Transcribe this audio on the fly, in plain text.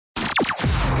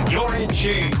You're in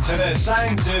tune to the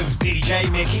sounds of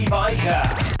DJ Mickey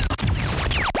Byker.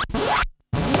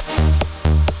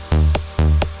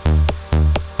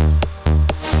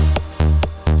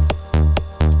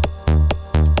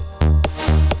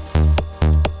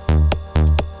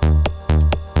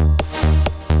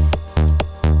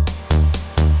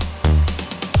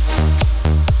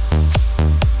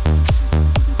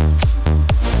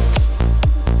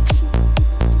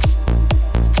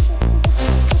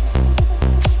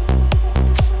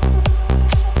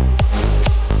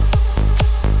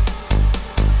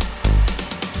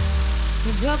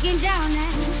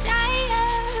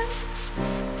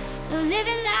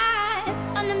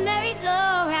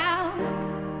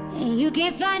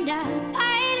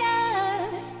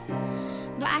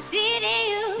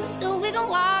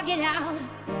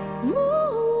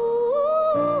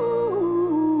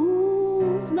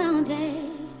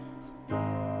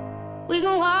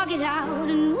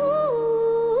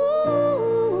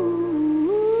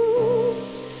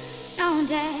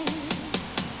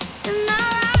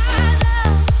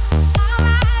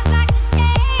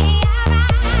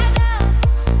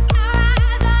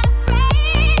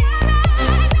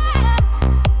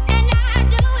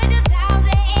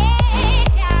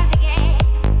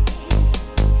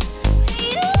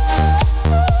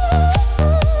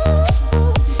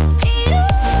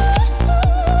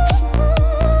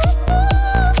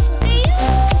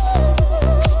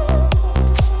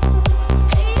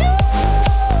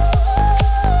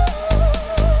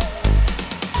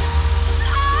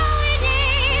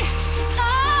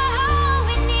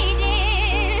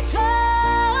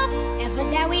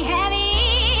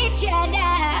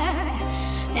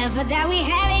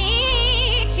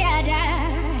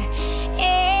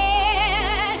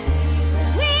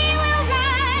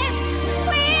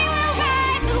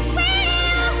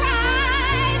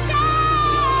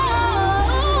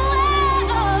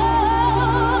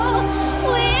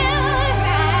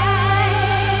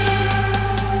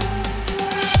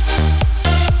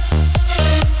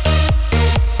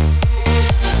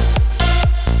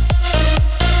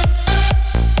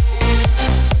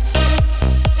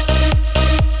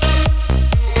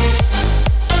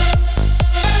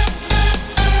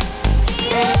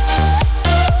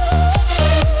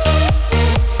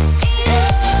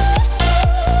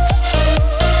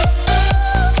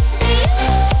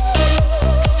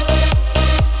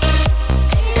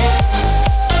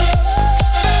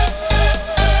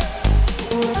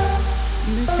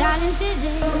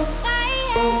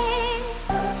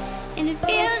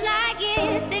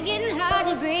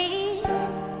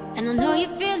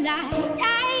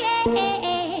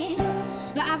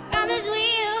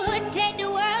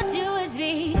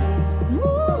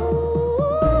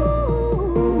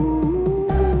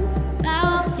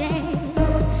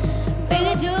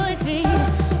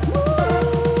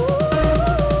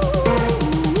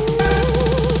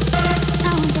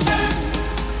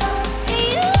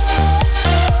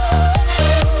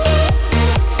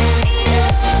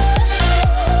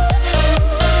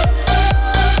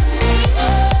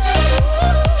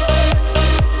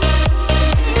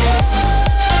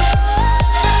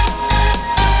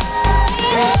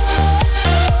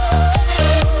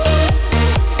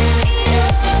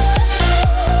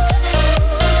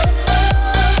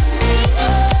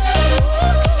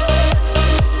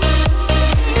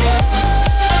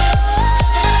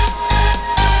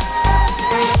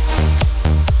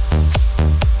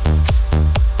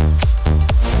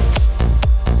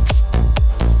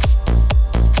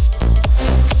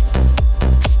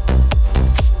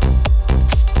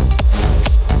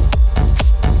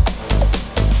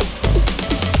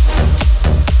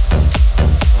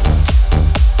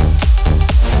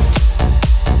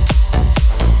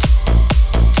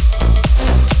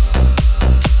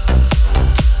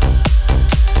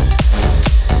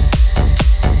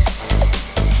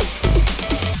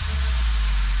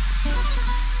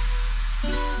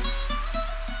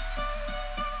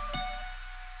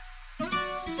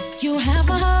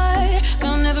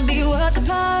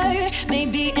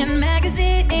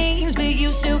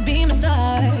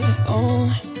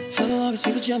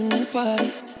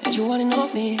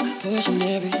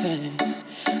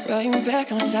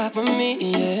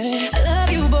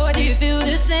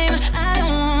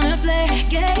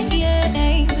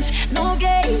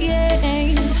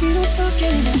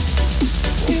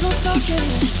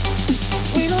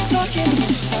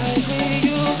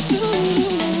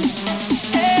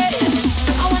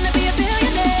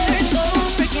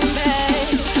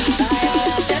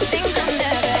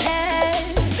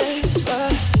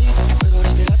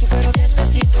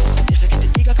 Deja que te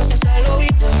diga cosas al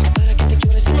oído para que te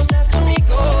llores si no estás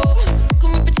conmigo.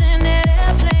 Como pretender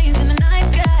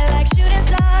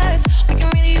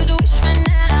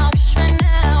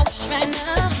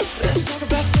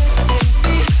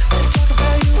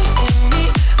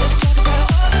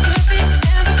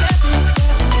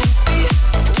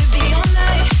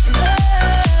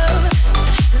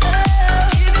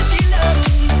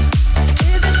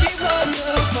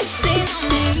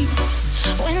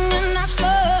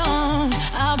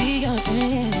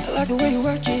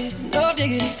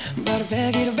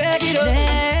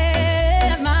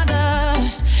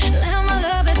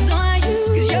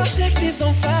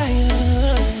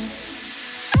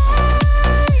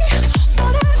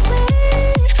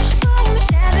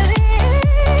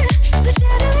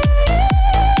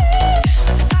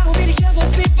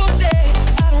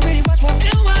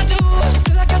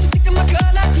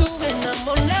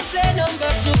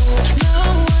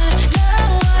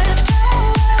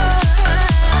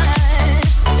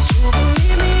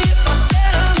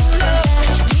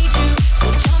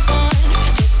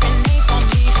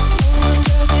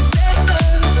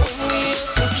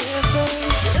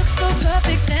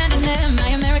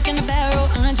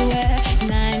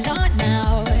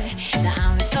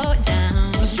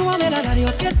la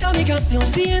radio, que esta mi canción.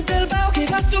 Siente el bajo que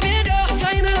va subiendo.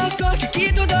 Tráeme el alcohol que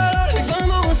quito dolor. Hoy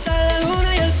vamos a juntar la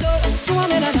luna y el sol.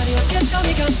 Súbame la radio, que esta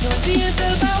mi canción. Siente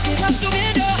el bajo que va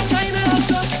subiendo. Tráeme el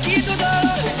alcohol que quito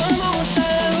dolor. Hoy vamos a juntar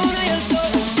la luna y el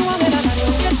sol. Súbame la radio,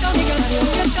 que esta mi canción.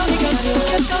 Que esta mi canción,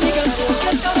 que esta mi canción, que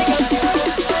esta mi canción.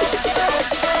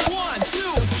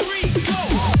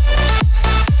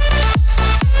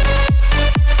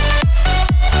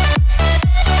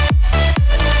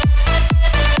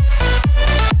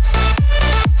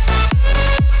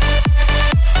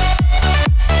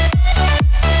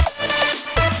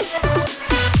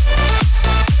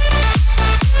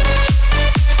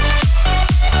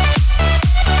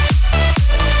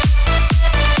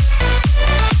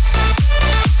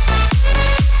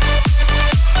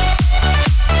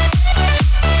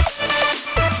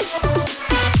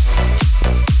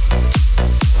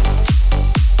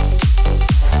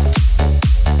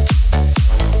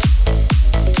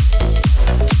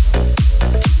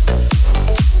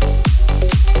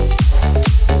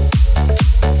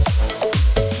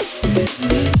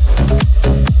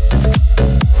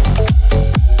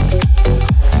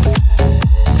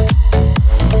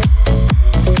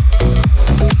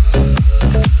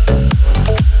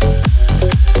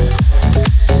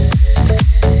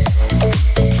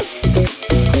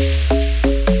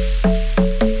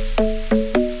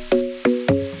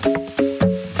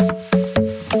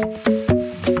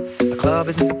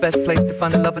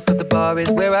 Is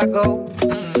where I go.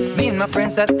 Me and my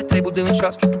friends at the table doing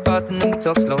shots, tripping fast and then we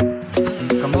talk slow.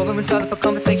 Come over and start up a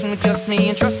conversation with just me,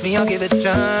 and trust me, I'll give it a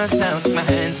chance. Now take my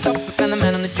hand, stop and the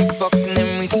man on the jukebox, and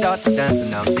then we start to dance. And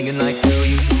now I'm singing like, girl,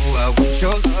 you know I want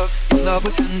your love. Your love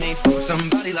was handmade for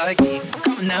somebody like me.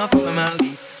 Come on now, follow my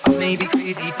lead. I may be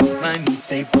crazy, don't mind me.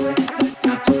 Say, boy, let's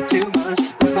not talk too much.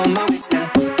 Grab on my waist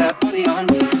and put that body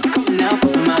on me. Come on now,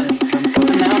 follow my lead. Come on now,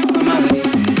 follow my lead.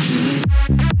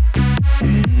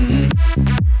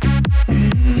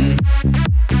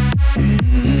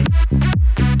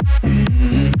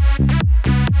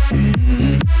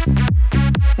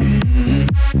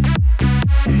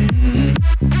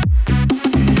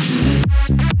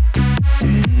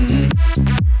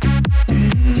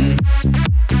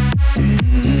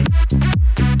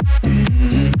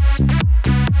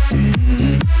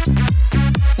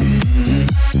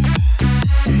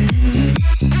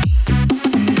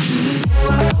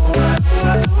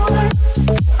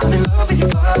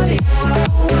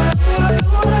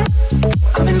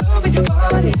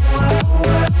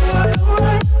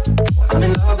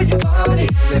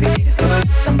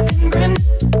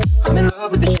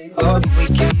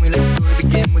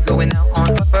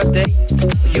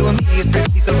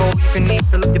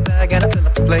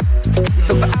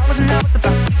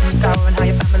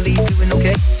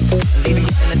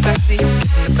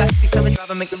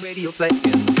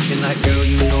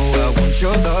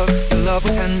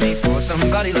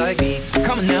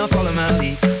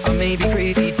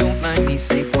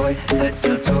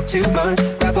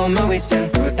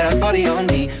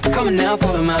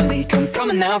 Follow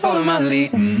my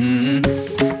lead.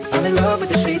 I'm in love with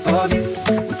the shape of you.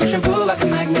 We push and pull like a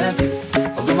magnet do.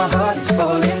 Although my heart is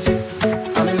falling too.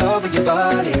 I'm in love with your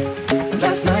body.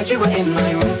 Last night you were in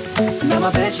my room. Now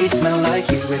my bedsheets smell like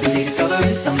you. Every day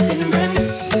discovering something brand new.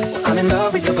 I'm in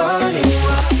love with your body.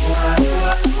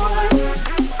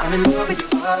 I'm in love with your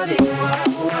body.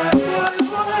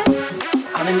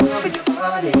 I'm in love with your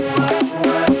body.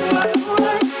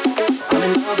 I'm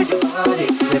in love with your body.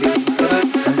 Every day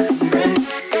discovering something brand new.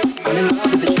 I'm in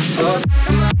love with the shape of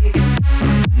you.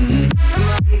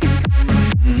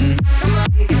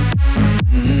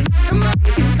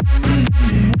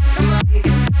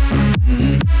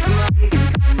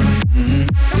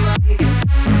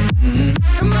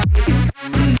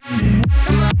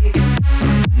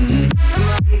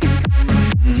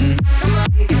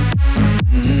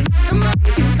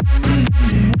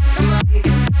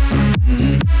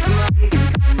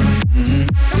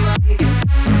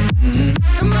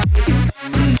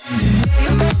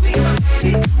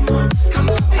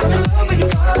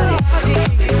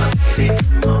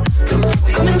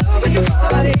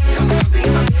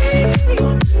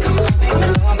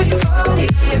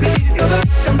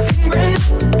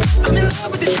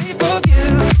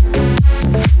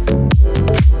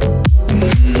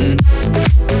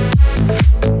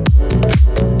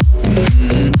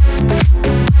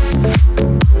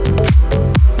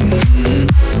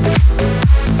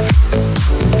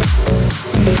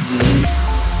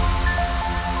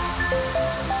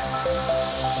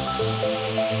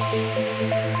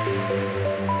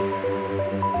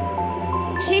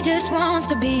 She just wants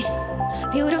to be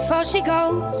Beautiful she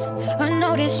goes,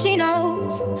 unnoticed she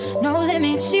knows. No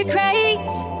limit she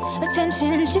craves,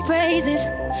 attention she praises.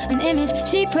 An image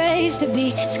she prays to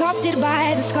be sculpted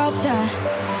by the sculptor.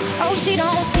 Oh, she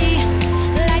don't see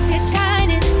the light that's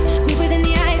shining deeper than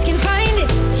the eyes can find it.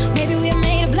 Maybe we're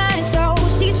made of blind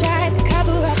souls. She tries to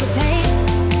cover up her pain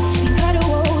and cut her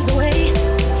woes away.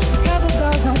 These cover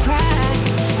girls don't cry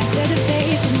after the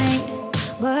face is made,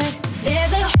 but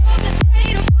there's a hope that's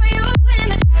waiting for you in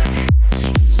the dark.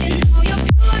 You should know you're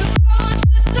beautiful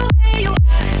just the way you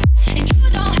are, and you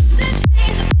don't have to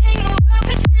change a thing. The world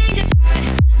could change its heart.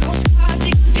 No scars, see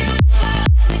you're beautiful.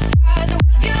 The stars are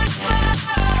beautiful.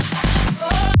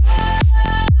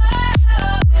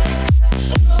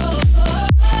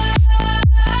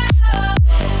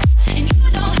 And you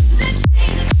don't have to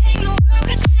change a thing. The world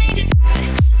could change its heart.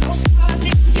 No scars, see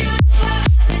you're beautiful.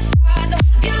 The stars are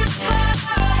beautiful.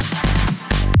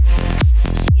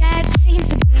 She has dreams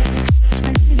to be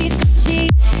underneath some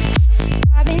sheets,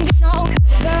 starving, you know,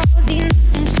 girls eat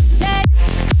nothing she says.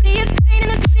 Beauty is pain and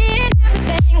there's beauty in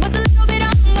everything. What's a little bit of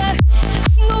hunger? I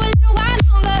can go a little while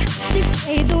longer. She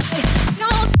fades away. She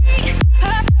don't see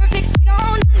her perfect. She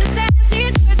don't understand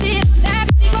she's worth it. That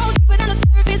beauty goes deeper than the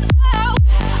surface. Oh,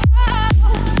 oh.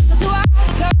 So to all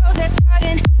the girls that's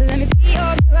hurting, let me be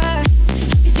your mirror.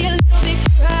 You see a little bit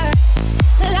clearer.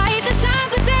 The light that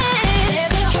shines within.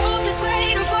 There's a hope that's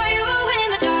waiting for you in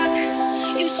the dark.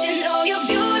 You should know you're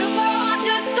beautiful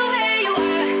just the way you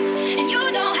are, and you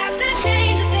don't have to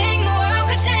change a thing. The world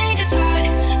could change its heart.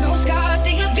 No scars,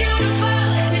 see you're beautiful.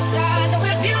 We're stars and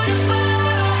we're beautiful.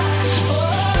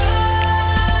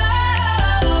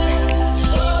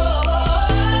 Oh,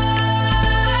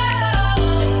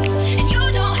 and you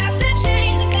don't have to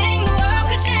change a thing. The world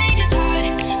could change its heart.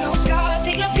 No scars,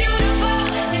 see you're beautiful.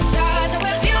 We're stars and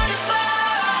we're beautiful.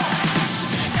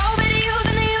 No better you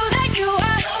than the you that you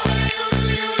are.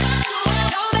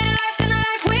 No better life than the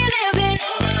life we live in.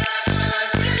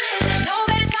 No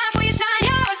better time for you shine,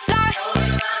 you're a star.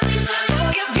 Oh,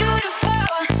 you're beautiful.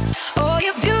 Oh,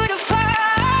 you're beautiful.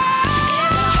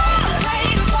 There's a hope that's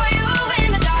waiting for you in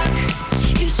the dark.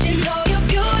 You should know you're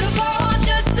beautiful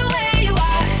just the way you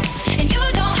are, and you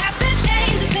don't have to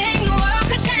change a thing. The world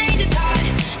could change its heart.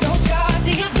 No scars,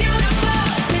 see you're beautiful.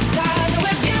 We're stars and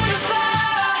we're beautiful.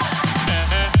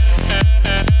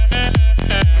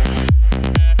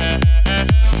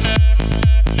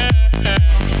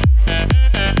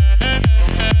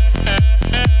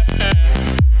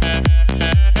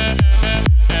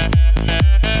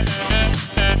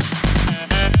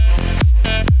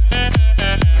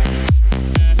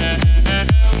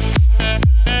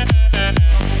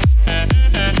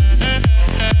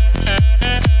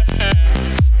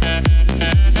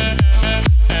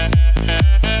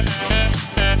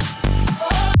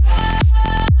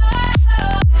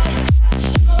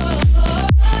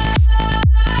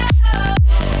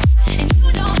 And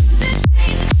you don't have to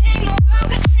change a thing. The world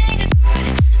could change its heart.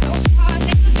 No scars,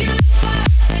 see you're beautiful.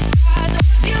 The stars are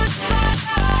beautiful.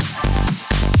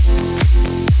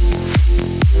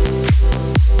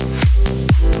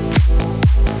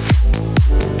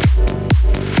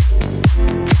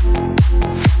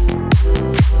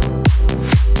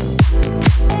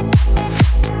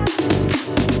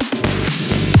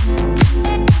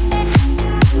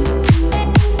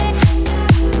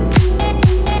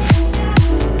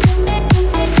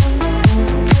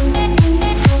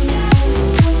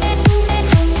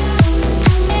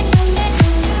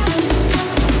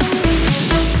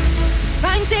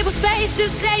 Find table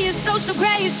spaces, say your social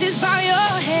graces, bow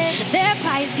your head. Their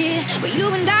pies here, but you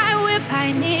and I, we're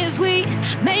pioneers. We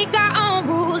make our own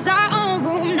rules, our own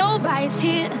room, no bias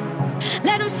here.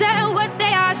 Let them sell what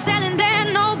they are selling there,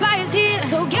 no bias here.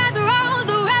 So gather all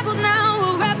the rebels now,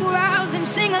 we'll rebel rouse and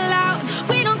sing aloud.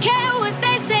 We don't care what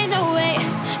they say, no way,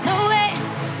 no way.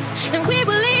 And we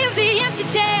will leave the empty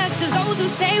chairs to those who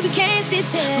say we can't sit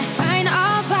there. We're fine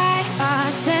all by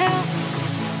ourselves.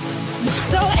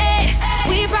 So,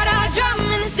 we brought our drum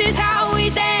and this is how we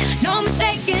dance. No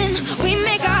mistaking, we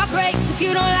make our breaks. If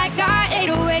you don't like our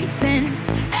 808s, then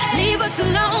leave us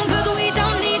alone, cause we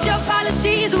don't need your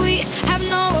policies. We have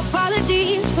no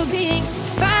apologies for being.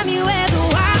 Find me where the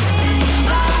wild thing.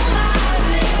 Oh my,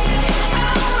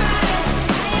 alright.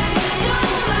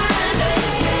 Don't mind us.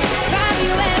 Find me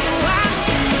where the wild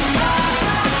thing.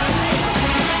 Alright,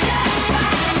 that's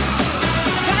fine.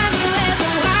 Find me where the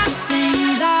wild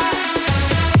things are.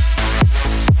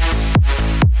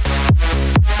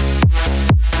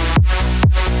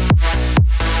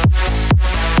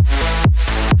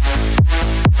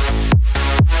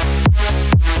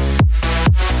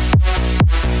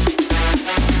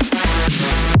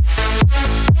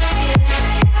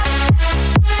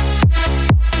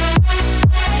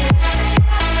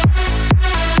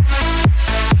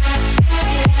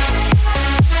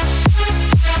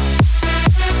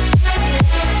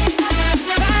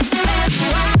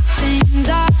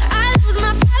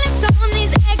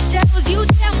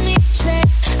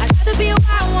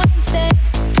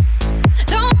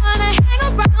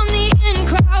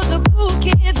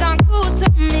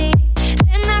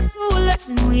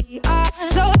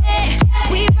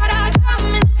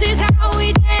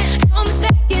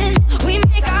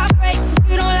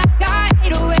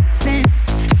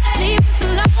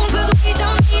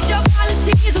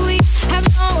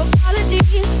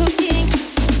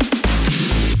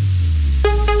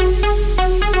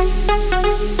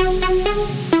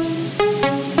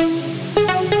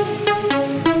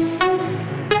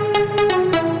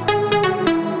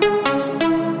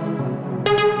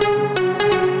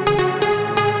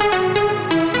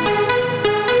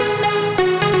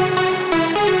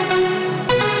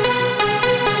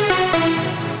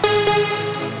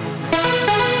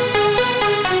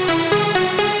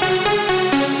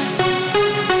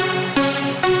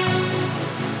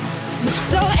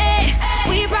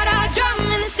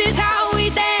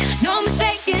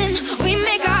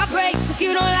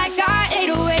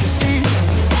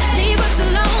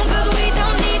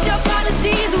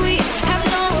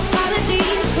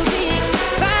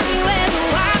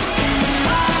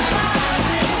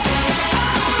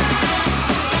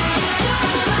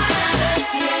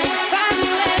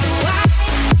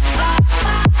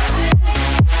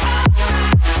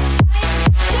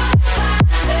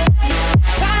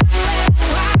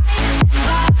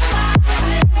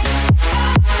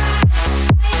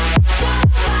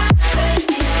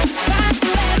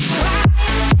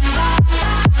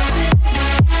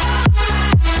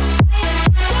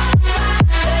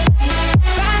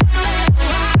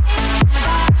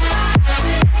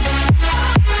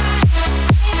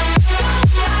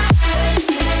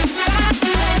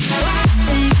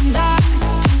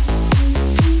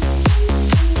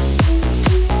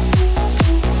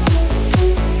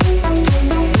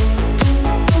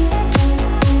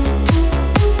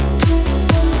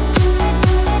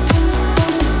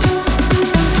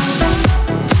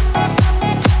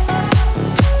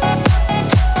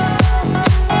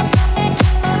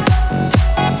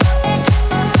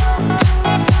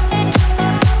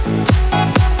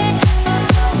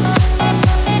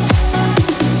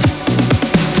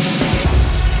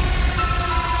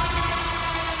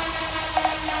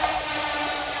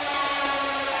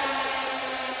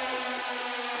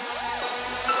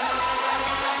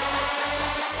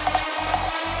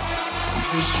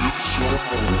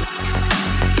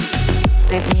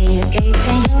 me escape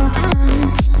in your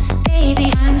arms. Baby,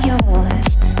 I'm yours.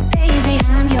 Baby,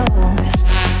 I'm yours.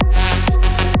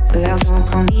 Love won't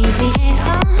come easy at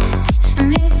all. I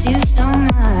miss you so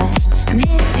much. I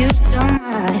miss you so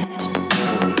much.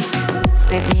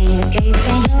 Let me escape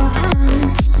in your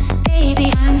arms. Baby,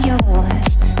 I'm yours.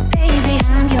 Baby,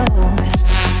 I'm yours.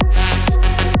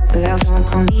 Love won't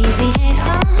come easy at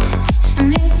all. I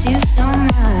miss you so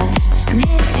much. I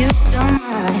miss you so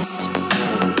much.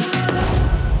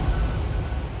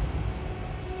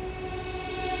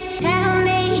 Tell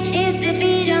me, is this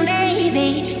freedom,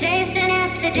 baby? Chasing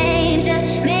after danger,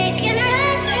 making a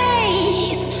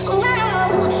race.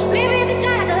 Whoa, maybe the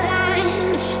stars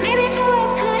align. Maybe if our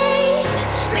worlds collide.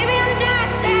 Maybe on the dark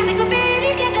side we could be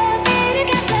together, be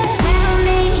together. Tell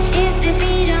me, is this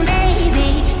freedom, baby?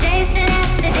 Chasing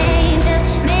after danger,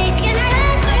 making a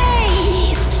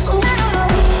race. Whoa,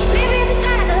 maybe if the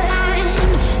stars align.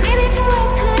 Maybe if our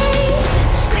worlds collide.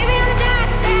 Maybe on the dark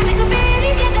side we could be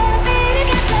together, be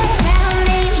together. Tell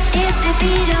me, is this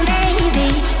freedom, baby?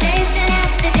 Chasing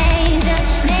after danger,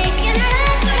 making a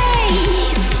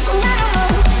race. Whoa,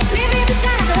 maybe if the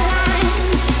stars align.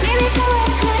 Maybe if our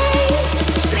worlds collide.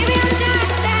 Maybe on the dark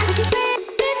side we could be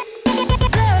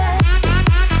together.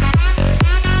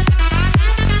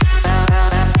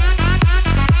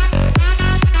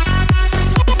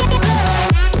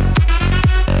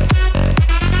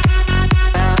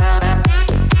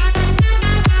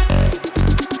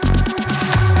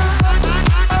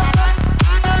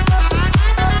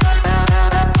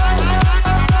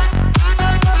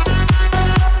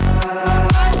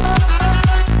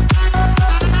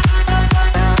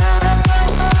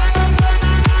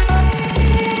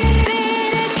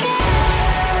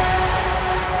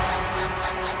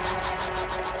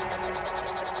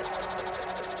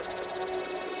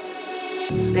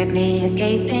 Let me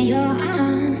escape in your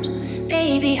arms.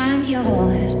 Baby, I'm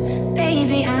yours.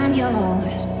 Baby, I'm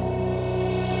yours.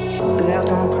 Love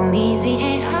don't come easy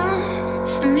at all.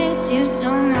 I miss you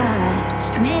so much.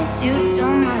 I miss you so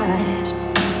much.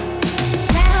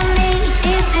 Tell me,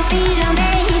 is this freedom,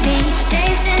 baby?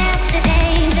 Chasing after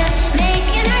danger,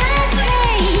 making a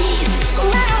race.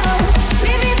 Whoa,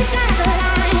 maybe the stars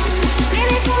align.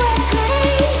 Maybe if our worlds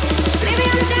collide. Maybe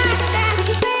on the dark side we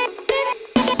could be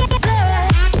together.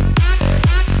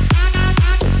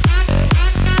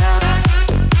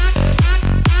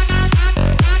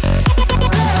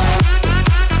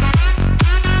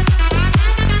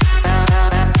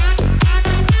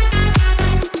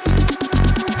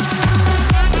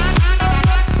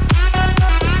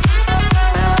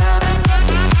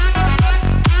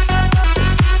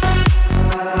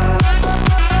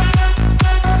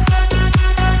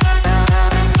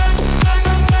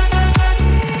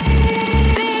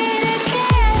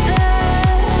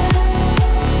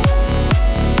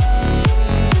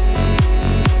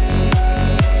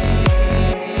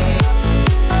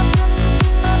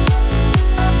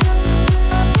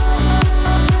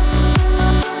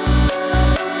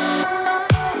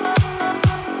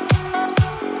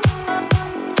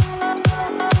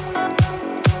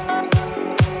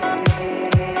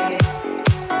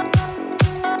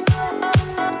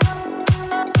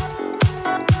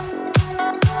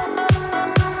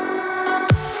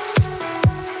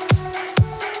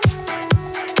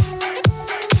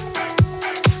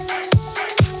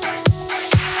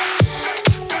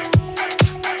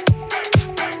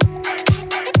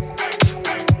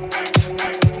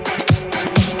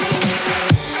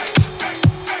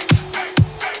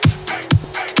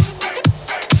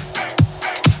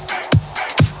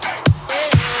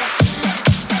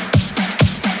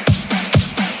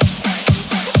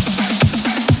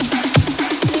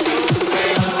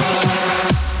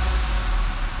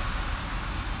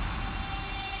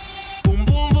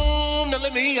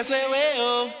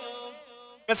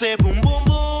 Ese boom boom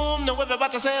boom, no vuelve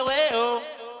bata ese huevo.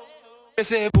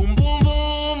 Ese boom boom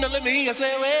boom, no le mía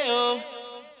ese huevo.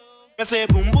 Ese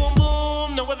boom boom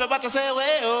boom, no vuelve bata ese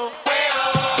huevo.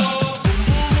 Boom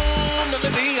boom boom, no le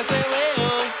mía ese huevo.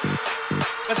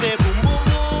 Ese boom boom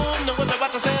boom, no vuelve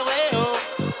bata ese huevo.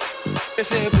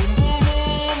 Ese boom boom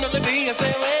boom, no le mía ese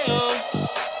huevo.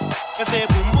 Ese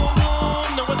boom boom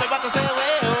boom, no vuelve bata ese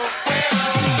huevo.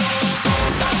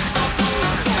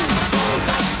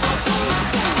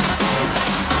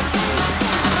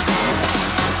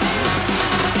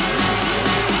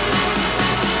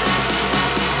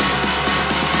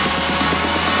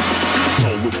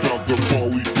 All about the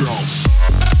Bolly down.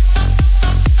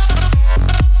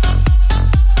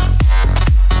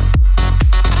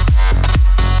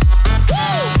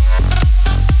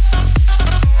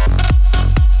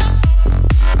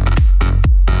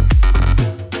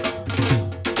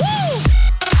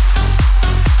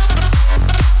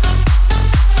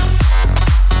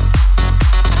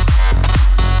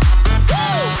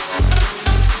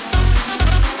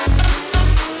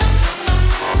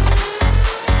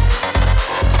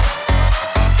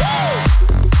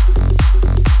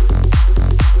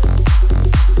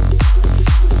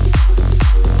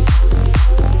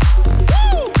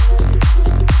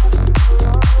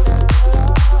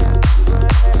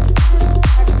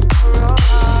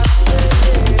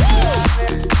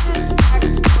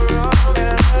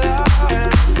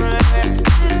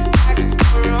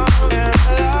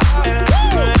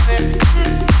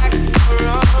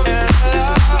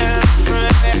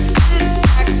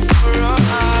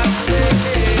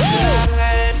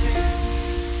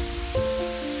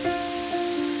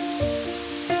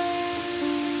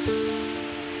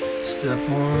 up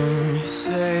when you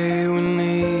say we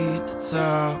need to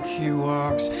talk. He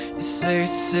walks, you say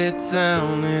sit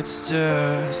down, it's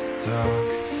just talk.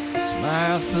 He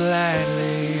smiles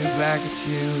politely back at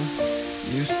you.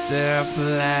 You stare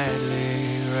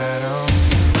politely right on.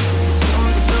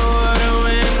 Some sort of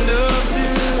window to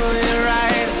your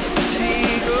right. As he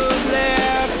goes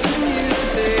left and you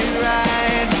stay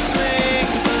right. Swing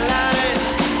the line,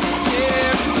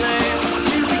 airplane.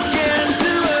 You begin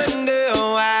to wonder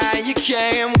why you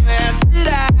came. Where did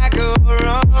I go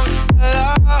wrong? I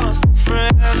lost a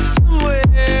friend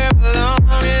somewhere along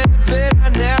in the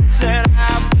bitterness, and I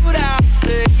put out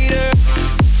later.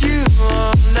 You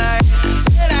all night.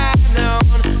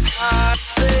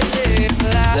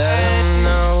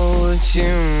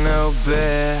 You know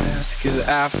best, 'cause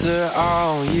after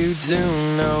all you do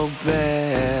know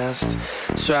best.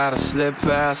 Try to slip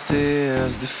past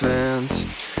his defense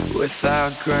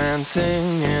without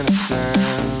granting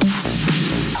innocence.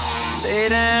 Lay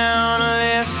down a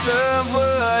list of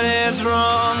what is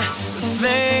wrong, the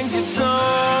things you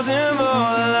told him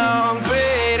all along.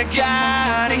 Pray to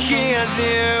God he hears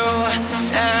you,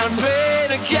 and pray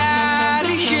to God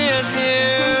he hears you.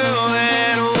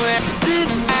 And where did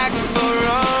I go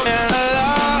wrong? And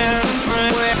along and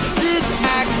friend, where did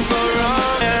I go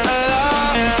wrong? And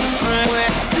along and friend,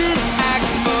 where did I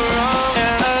go wrong?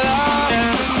 And along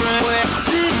and friend, where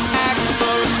did I go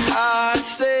wrong? Oh, to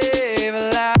save a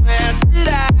life, where did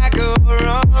I go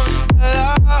wrong? I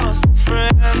lost a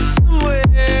friend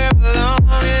somewhere along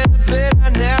in the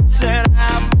bitterness, and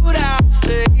I put out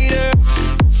later.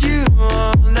 You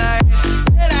all night,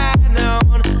 that I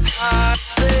known. Oh, to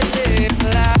save a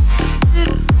life, did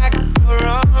I go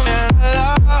wrong? And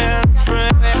along and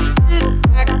friend, where did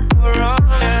I go wrong?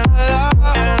 And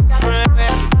along and friend,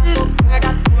 where did I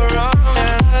go wrong?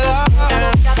 And along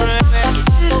and friend, where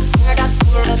did I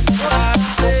go wrong? Oh, to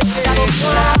save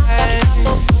a life.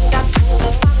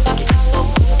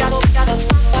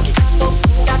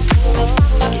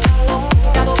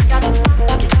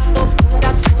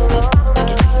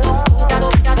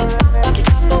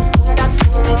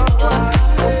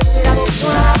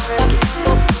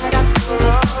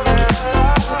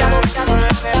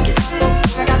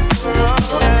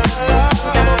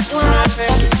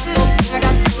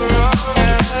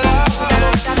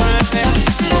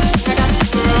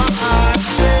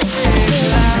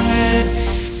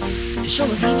 The show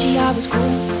of Fiji, I was cool.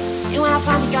 And when I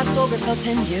finally got sober, felt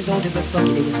 10 years older, but fuck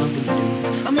it, it was something to do.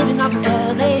 I'm living out in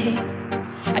LA.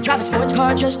 I drive a sports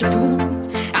car just to prove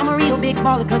I'm a real big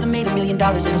baller, 'cause I made $1 million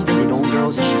and I spend it on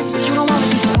girls and shoes. But you don't wanna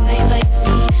be right like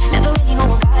me, never really know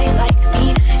why like me.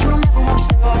 You don't ever wanna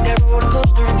step off that roller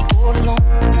coaster and be all alone.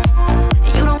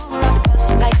 And you don't wanna ride the bus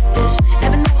like this,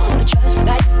 never know who to trust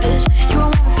like this. You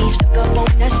don't wanna be stuck up on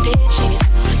that stage singing,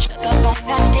 stuck up on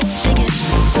that stage singing.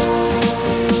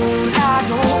 I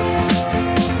know,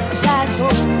 sad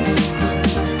soul,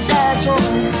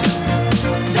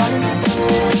 darling.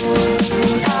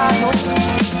 I know,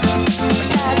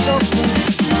 sad soul,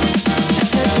 sad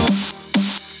soul.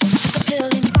 Took a pill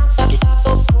in my pocket,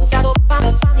 gotta find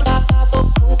a funny,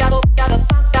 gotta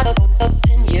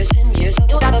 10 years. I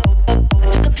took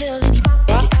a pill in my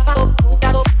pocket,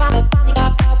 gotta find a funny,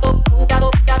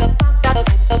 gotta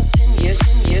 10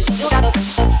 years. I took a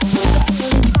pill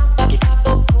in my pocket,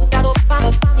 gotta find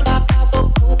a funny,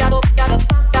 gotta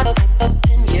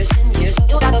 10 years. I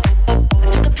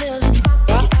took a pill in my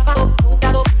pocket,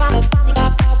 gotta find a funny, gotta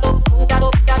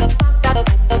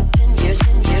 10 years.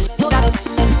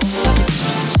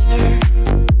 Singer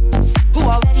who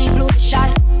already blew the shot.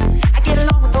 I get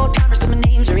along with old timers 'cause my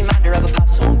name's a reminder of a pop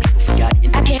song people forgot.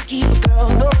 And I can't keep a girl,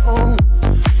 no,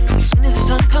 'cause as soon as the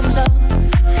sun comes up,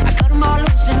 I cut them all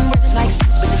loose and worse is my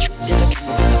excuse. But the truth is I can't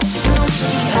go. You don't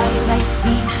really high like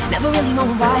me, never really know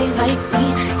why like me.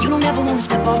 You don't ever wanna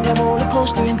step off that roller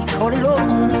coaster and be all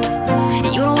alone.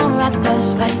 And you don't wanna ride the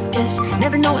bus like this,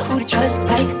 never know who to trust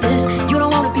like this. You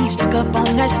don't wanna be stuck up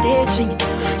on that stage singing,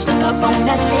 stuck up on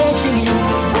that stage singing.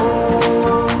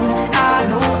 Oh, I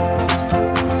know,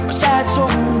 sad souls,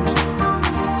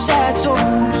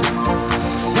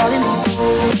 darling.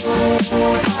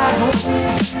 I know,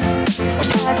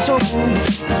 sad souls,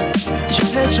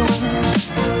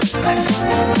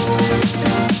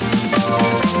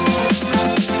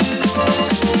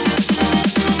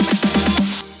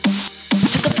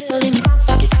 took a pill in my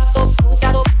pocket,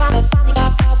 gotta find a funny,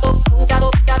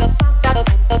 gotta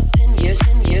 10 years.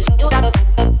 I took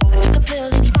a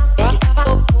pill in my pocket,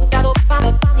 gotta find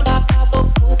a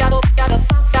funny, gotta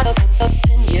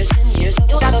 10 years. I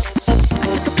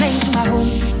took a plane to my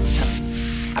home.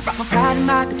 I brought my pride and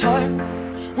my guitar.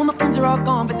 Well, my friends are all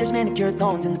gone, but there's manicured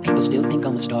lawns and the people still think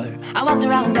I'm a star. I walked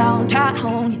around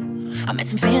downtown, I met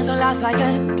some fans on life like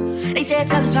that. They said,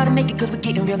 tell us how to make it, cause we're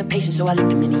getting real impatient. So I looked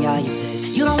them in the eye and said,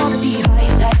 you don't wanna be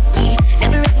high like me,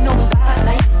 never really know a guy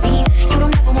like me. You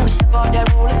don't ever wanna step off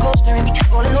that roller coaster and be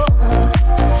all alone.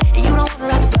 And you don't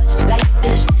wanna ride the bus like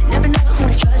this, never know who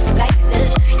to trust like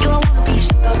this. You don't wanna be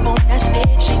stuck up on that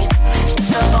stage singing,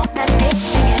 stuck up on that stage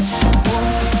singing.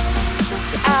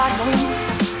 I know,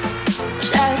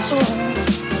 sad soul,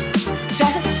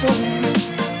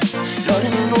 Lord, I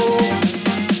know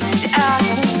that I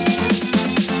know,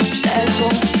 sad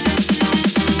soul,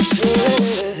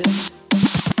 yeah.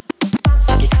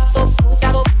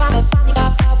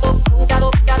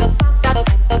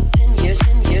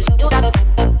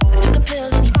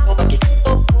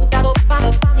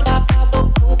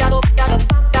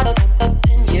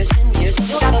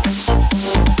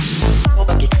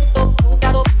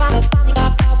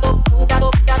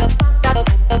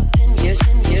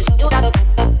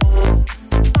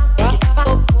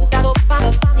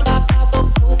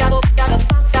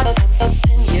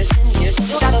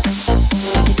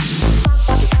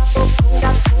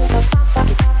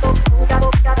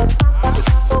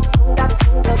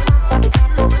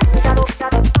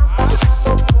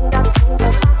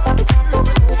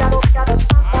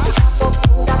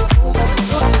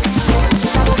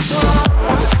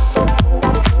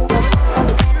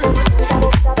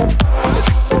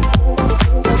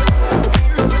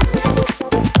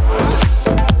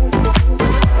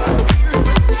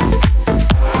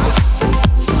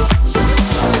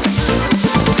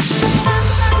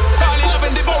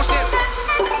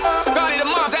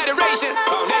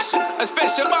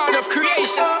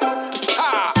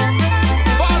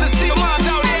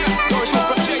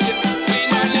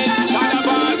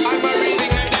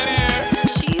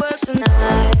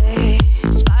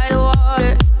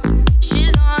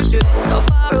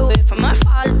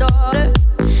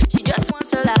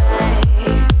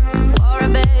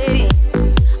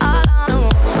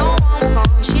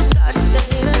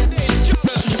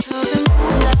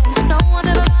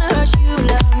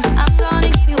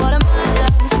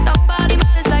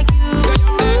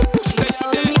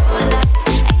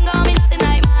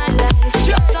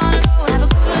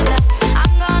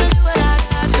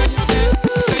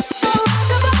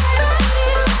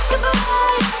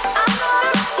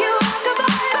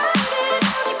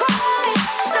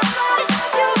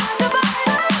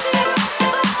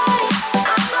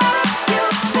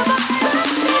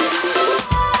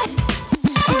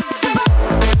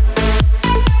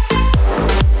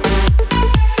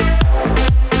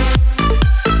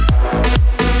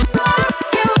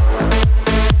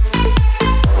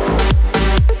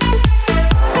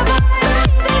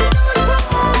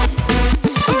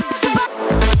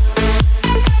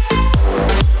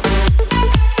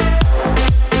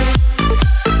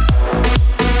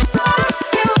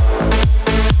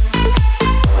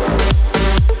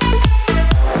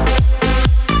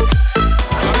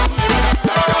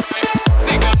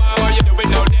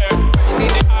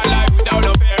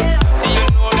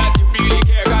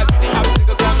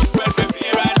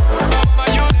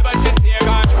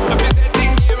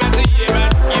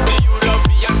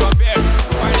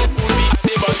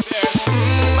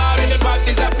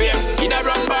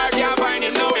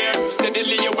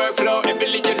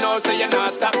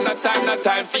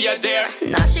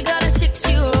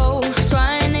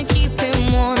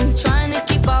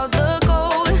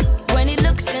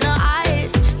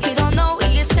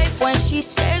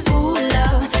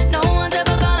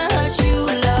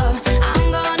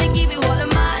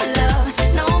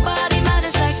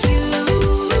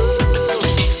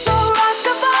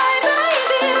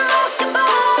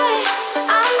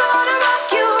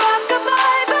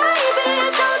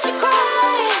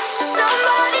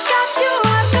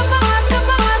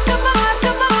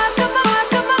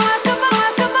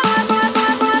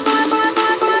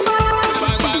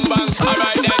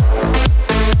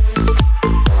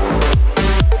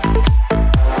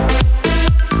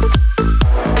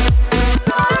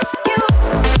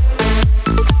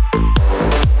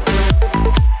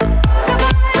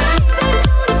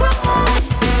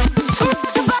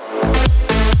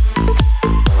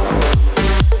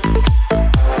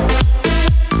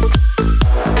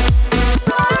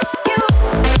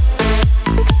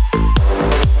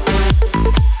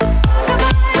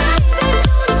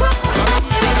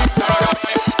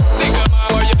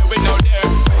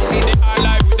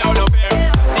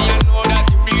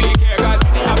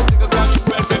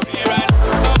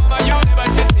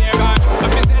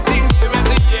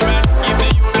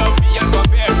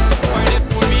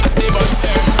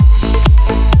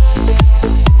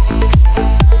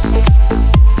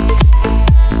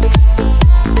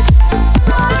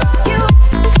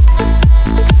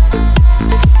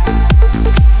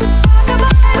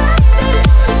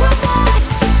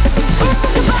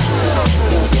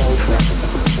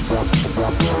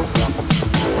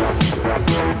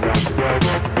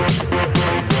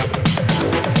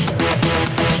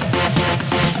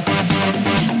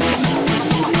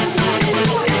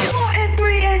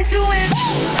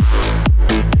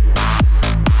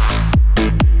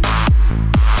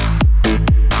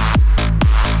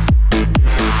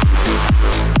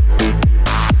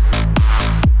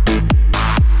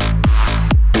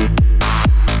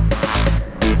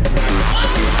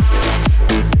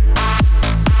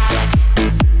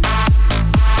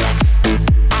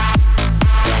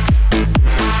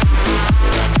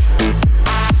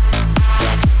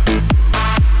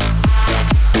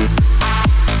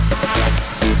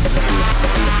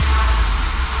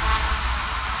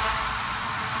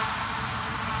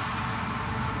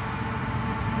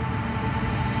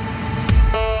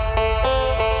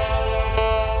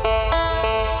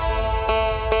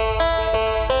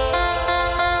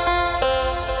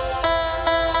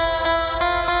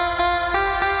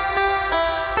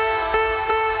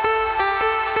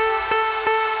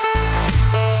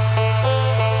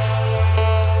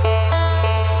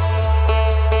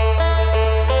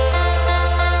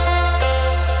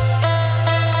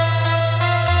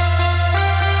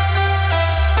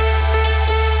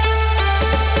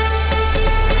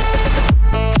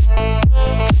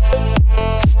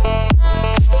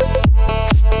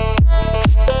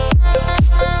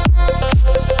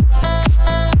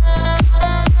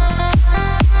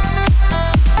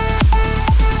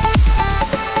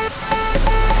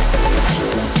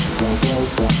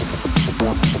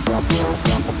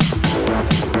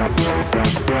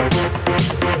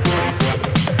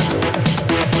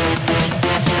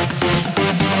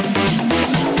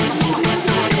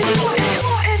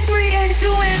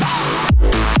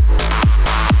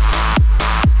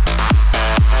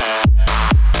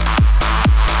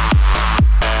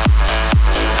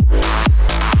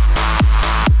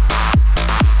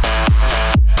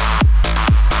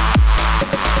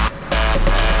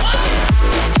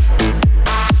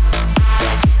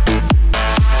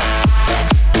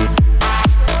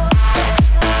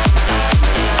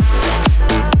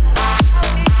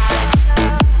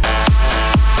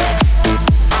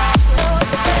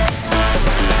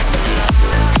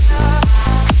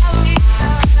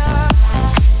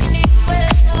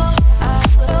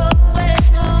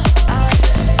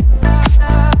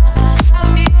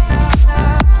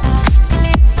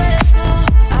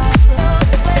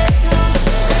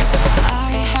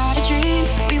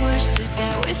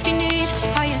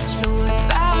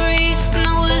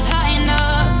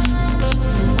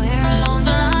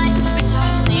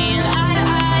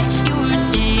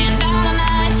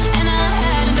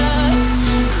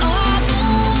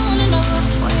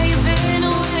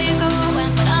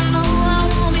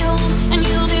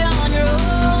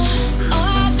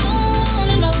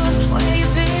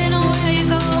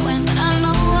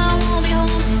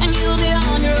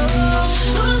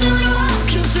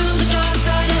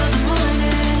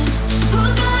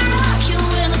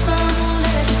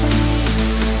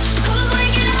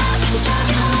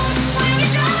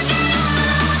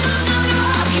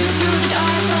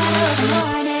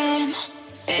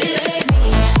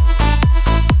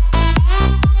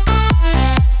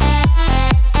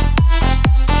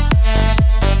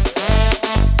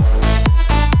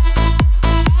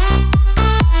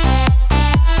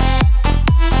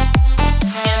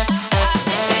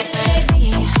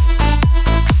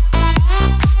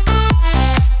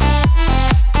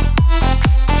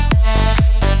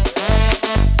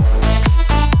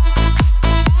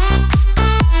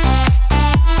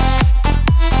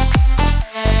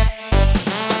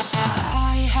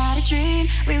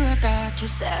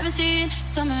 17,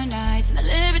 summer nights and the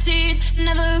libertines,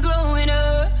 never growing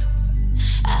up.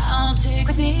 I'll take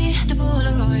with me the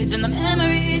Polaroids and the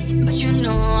memories, but you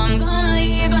know I'm gonna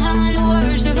leave behind the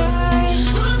worst of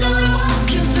us. Who's gonna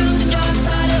walk you through the dark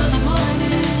side of the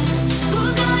morning?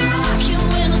 Who's gonna rock you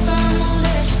when the sun won't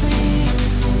let you sleep?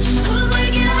 Who's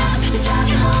waking up to drive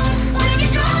you home when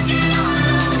you're drunk and all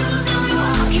alone? Who's gonna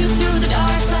walk you through the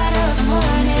dark side of the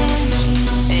morning?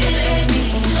 It ain't me.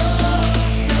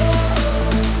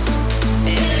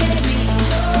 It ain't me.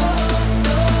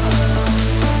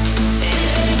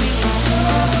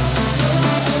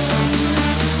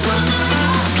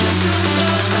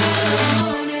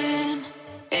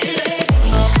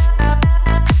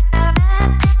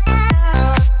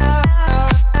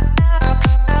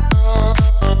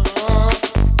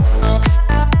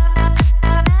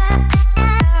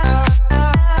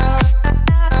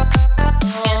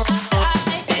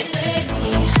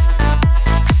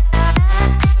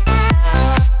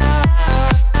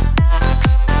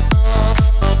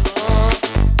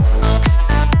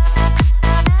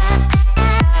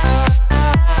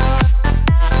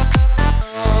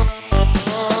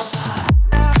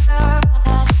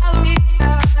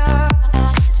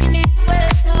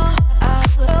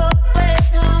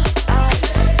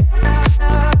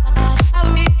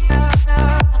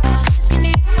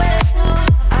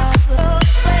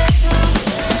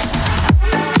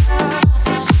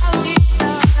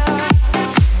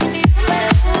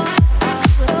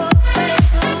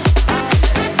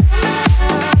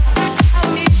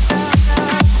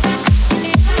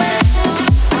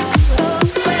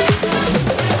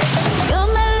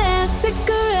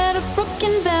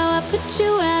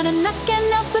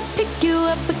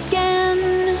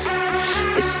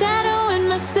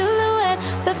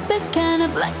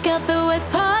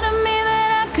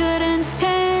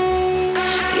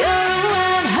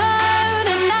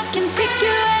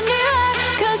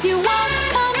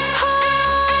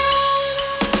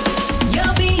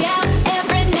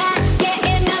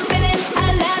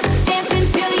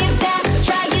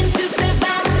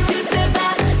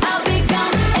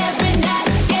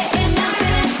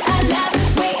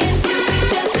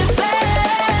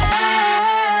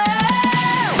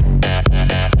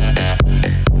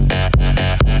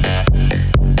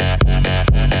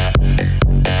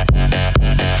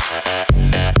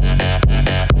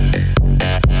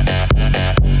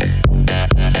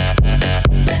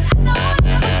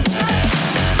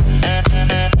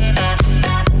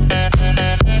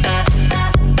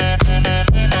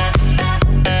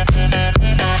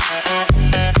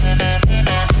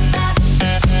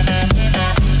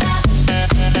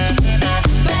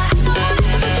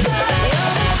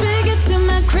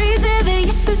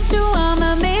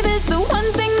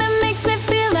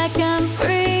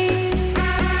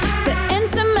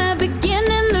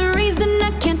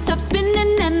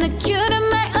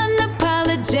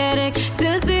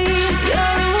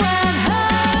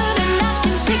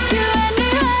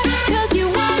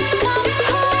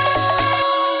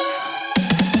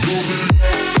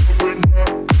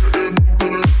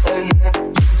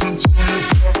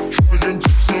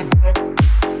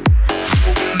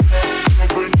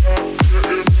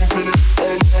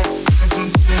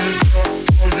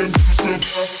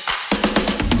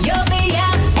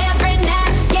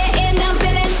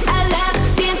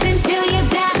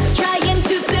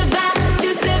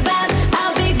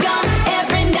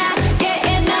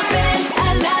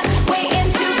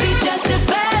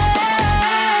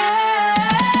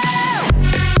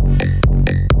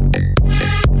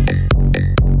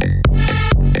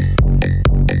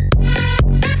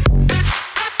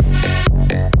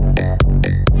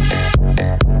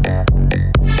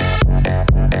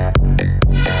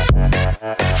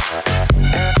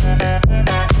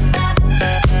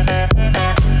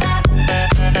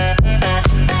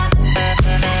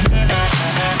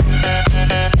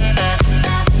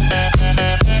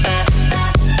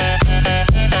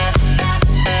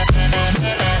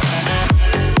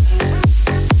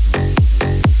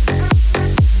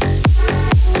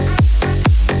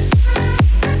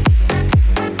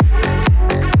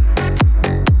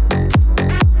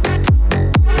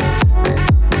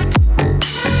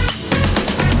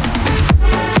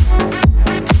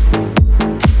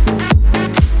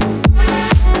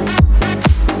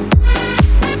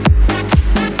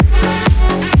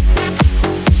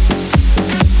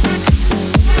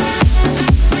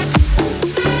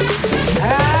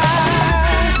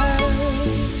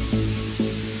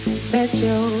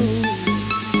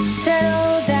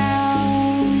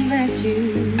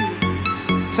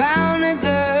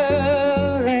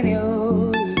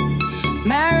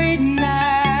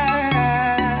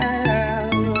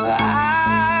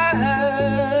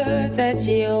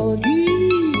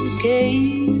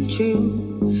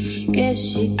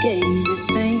 gave you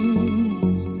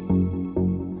things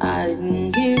I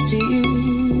didn't give to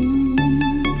you.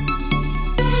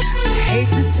 I hate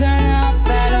to turn up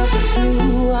out of the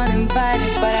blue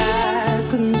uninvited, but I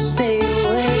couldn't stay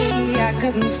away. I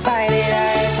couldn't fight it.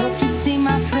 I hoped you'd see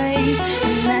my face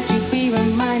and that you'd be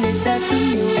reminded that from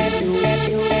you.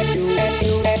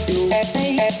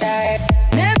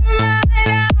 Never mind,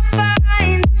 I'll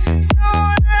find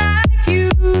someone like you.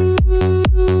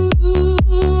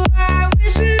 I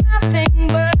wish nothing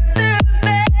but the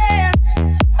best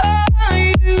for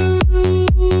you too.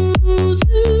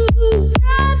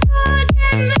 Don't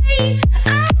forget me,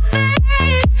 I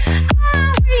think I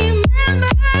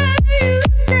remember you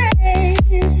say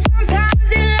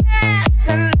sometimes it lasts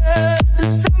and love, but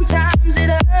sometimes it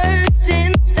hurts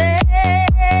instead.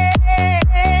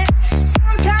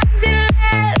 Sometimes it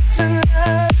lasts and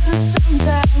love, but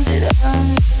sometimes it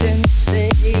hurts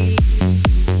instead.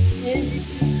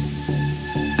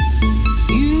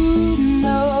 You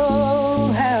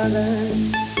know how the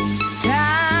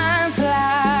time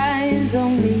flies.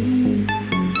 Only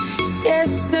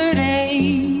yesterday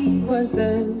was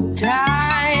the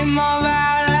time of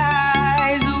our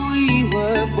lives. We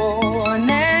were born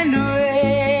and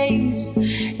raised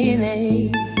in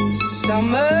a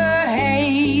summer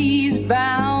haze,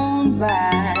 bound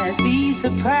by the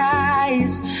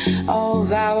surprise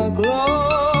of our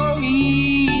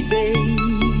glory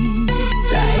days.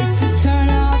 I hate to turn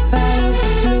up out of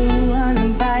the blue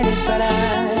uninvited, but I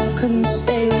couldn't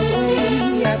stay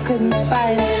away. I couldn't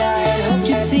fight it. I hoped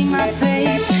you'd see my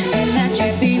face and that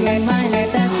you'd be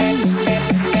reminded that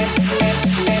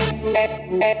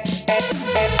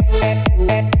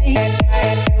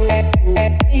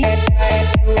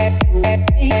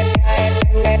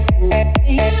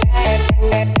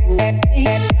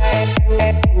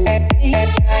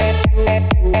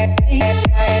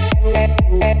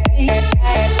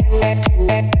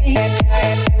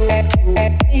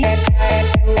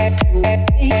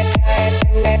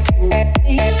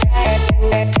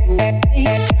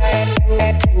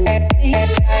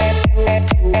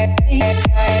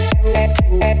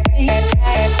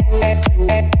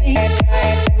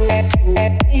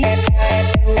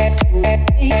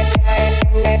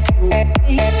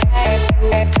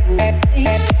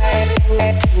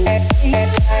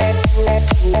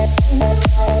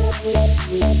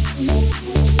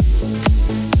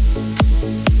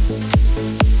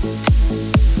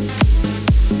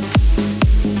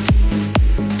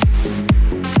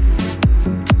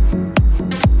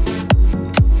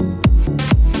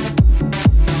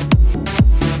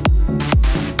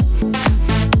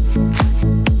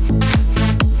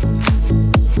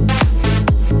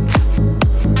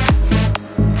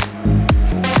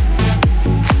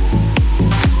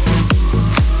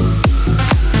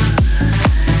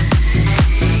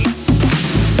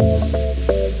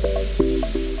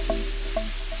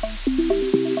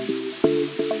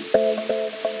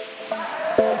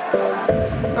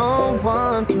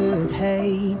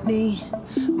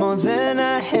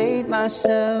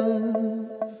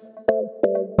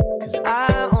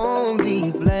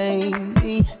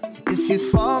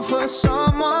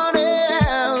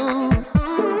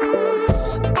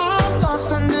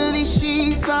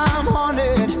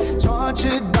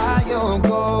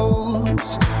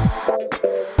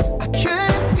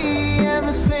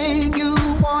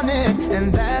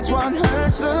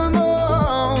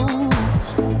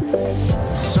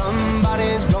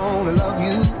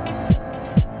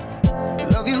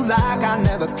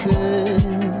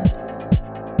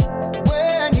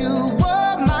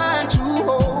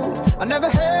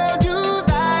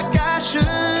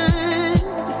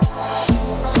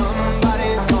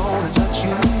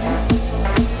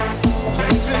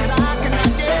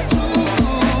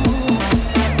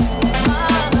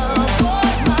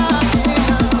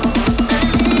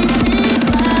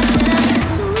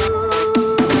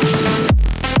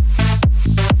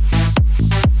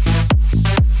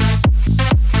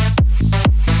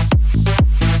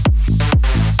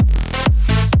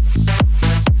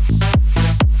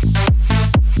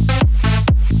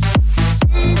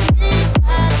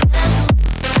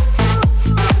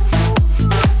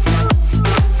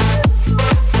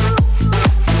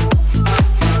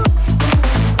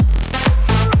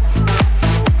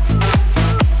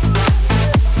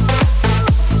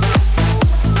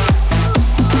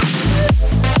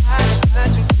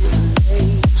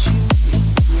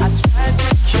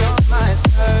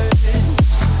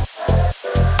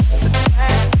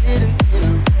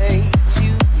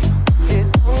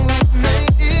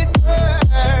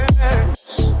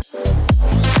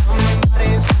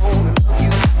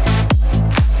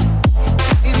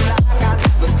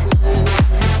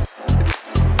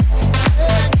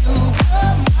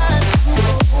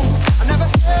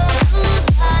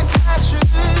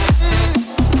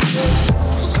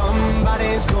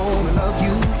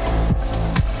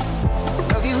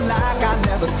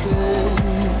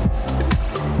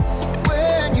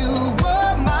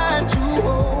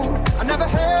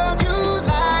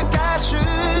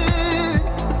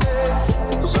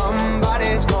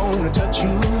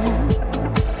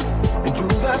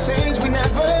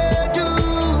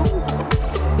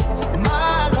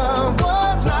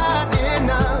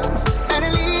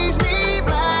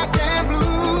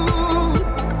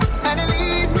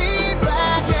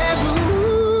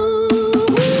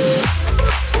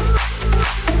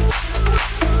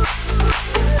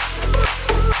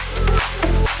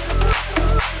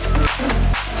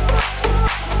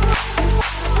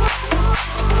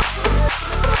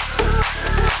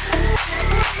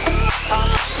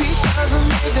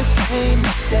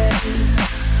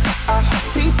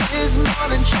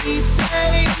taste.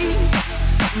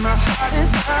 My heart is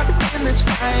stuck in this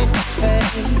final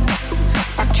phase.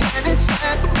 I can't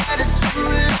accept that it's too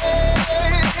late.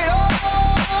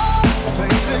 Oh,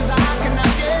 places I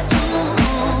cannot get to.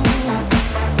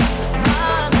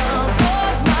 My love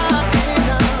was not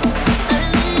enough. At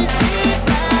least be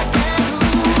back and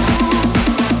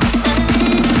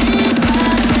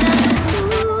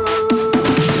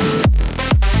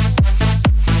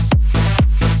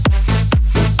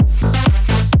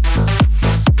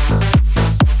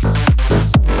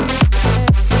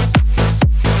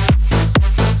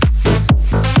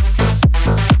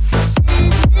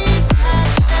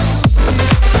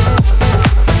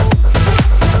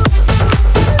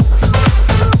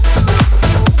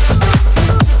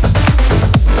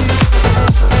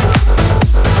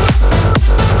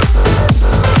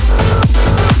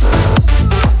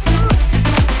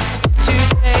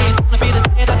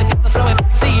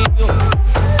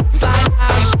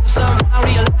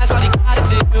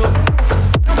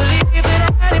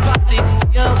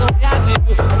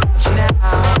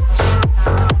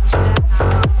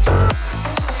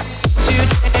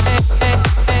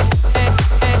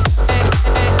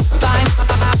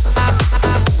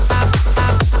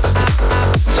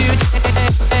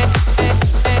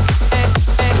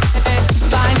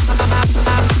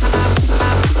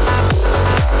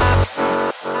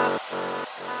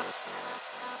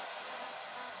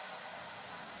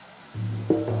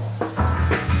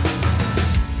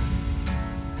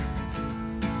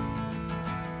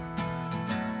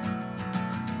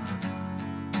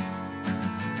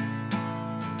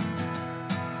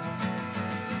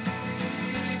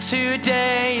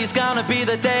Today is gonna be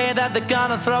the day that they're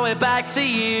gonna throw it back to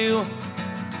you.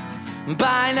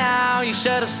 By now you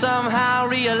should have somehow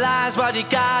realized what you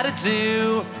gotta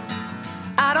do.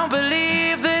 I don't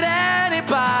believe that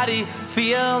anybody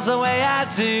feels the way I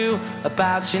do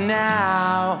about you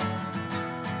now.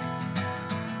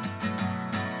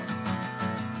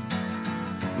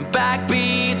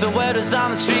 Backbeat, the word is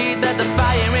on the street that the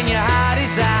fire in your heart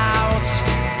is out.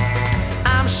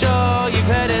 I'm sure you've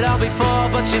heard it all before,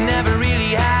 but you never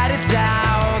really had a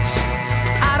doubt.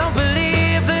 I don't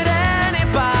believe that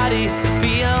anybody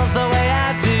feels the way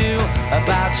I do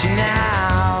about you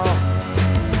now.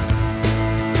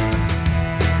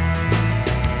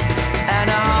 And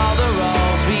all the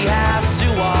roads we have to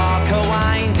walk are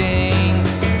winding,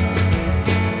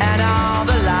 and all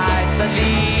the lights that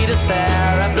lead us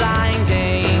there are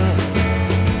blinding.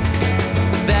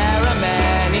 There are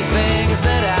many things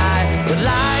that I would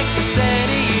like to say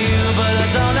to you, but I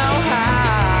don't know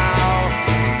how.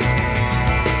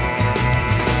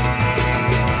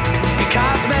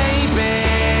 Because maybe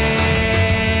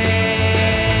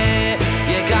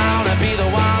you're gonna be the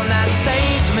one that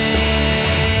saves me.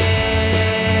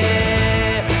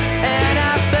 And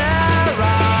after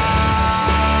all,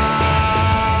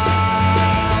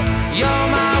 you're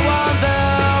my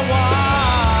wonderwall.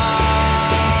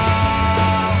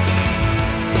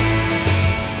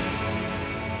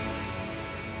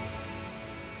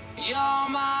 You're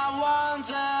my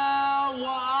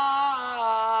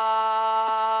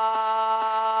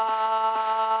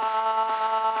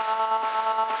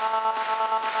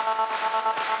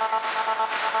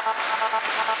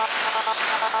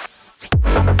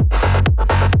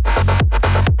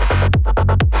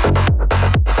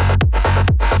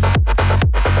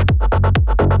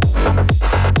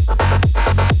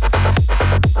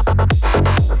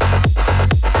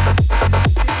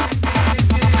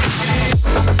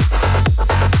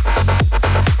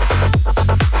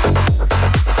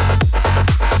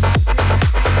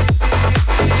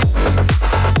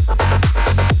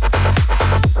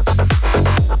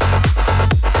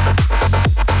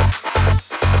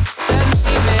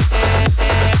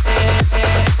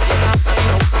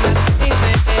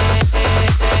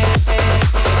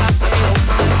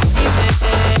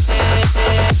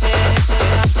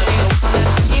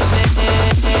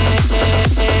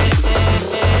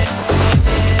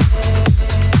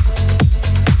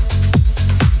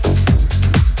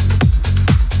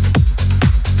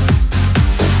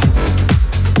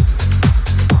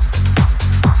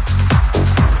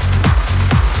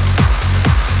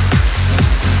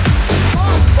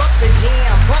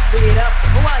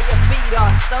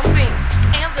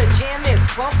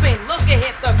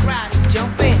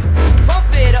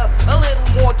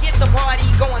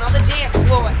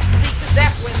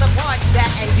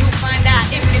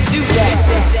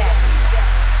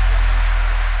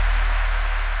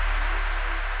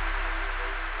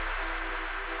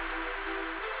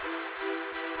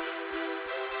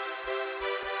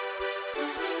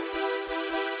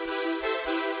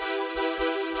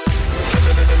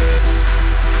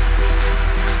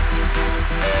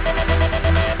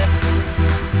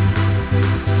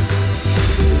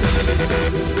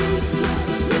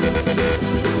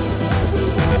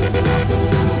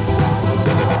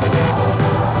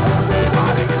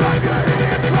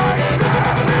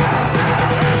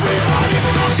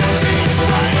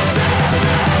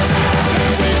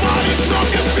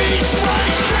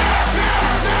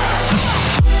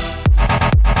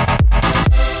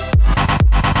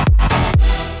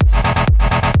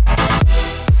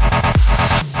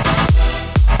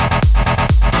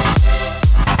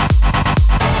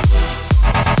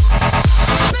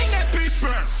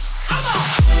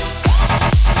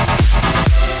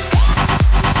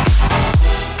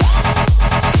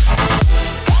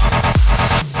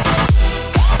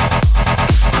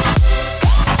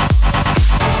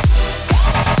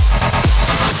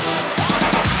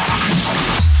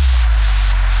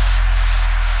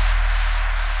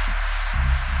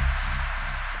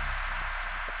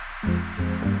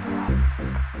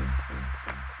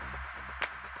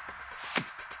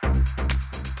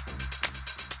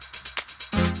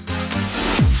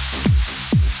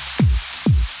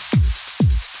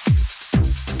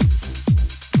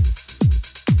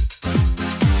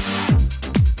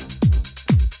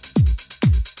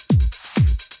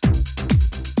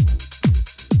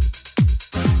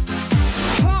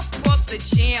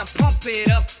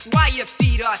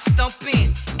feet are stumping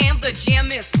and the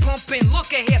jam is pumping.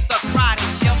 Look ahead, the crowd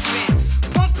is jumping.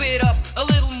 Pump it up a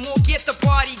little more, get the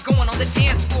party going on the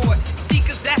dance floor. See,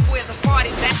 cause that's where the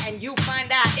party's at, and you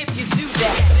find out if you do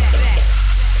that.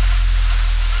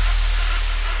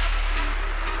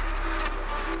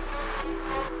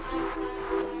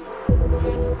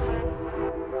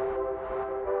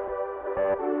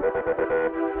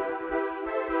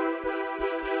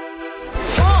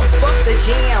 The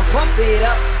jam, pump it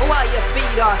up while your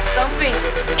feet are stumping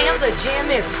and the jam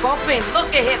is bumping. Look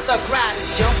ahead, the crowd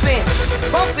is jumping.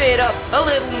 Pump it up a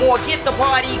little more, get the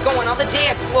party going on the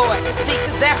dance floor. See,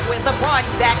 cause that's where the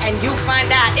party's at, and you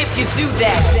find out if you do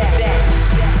that.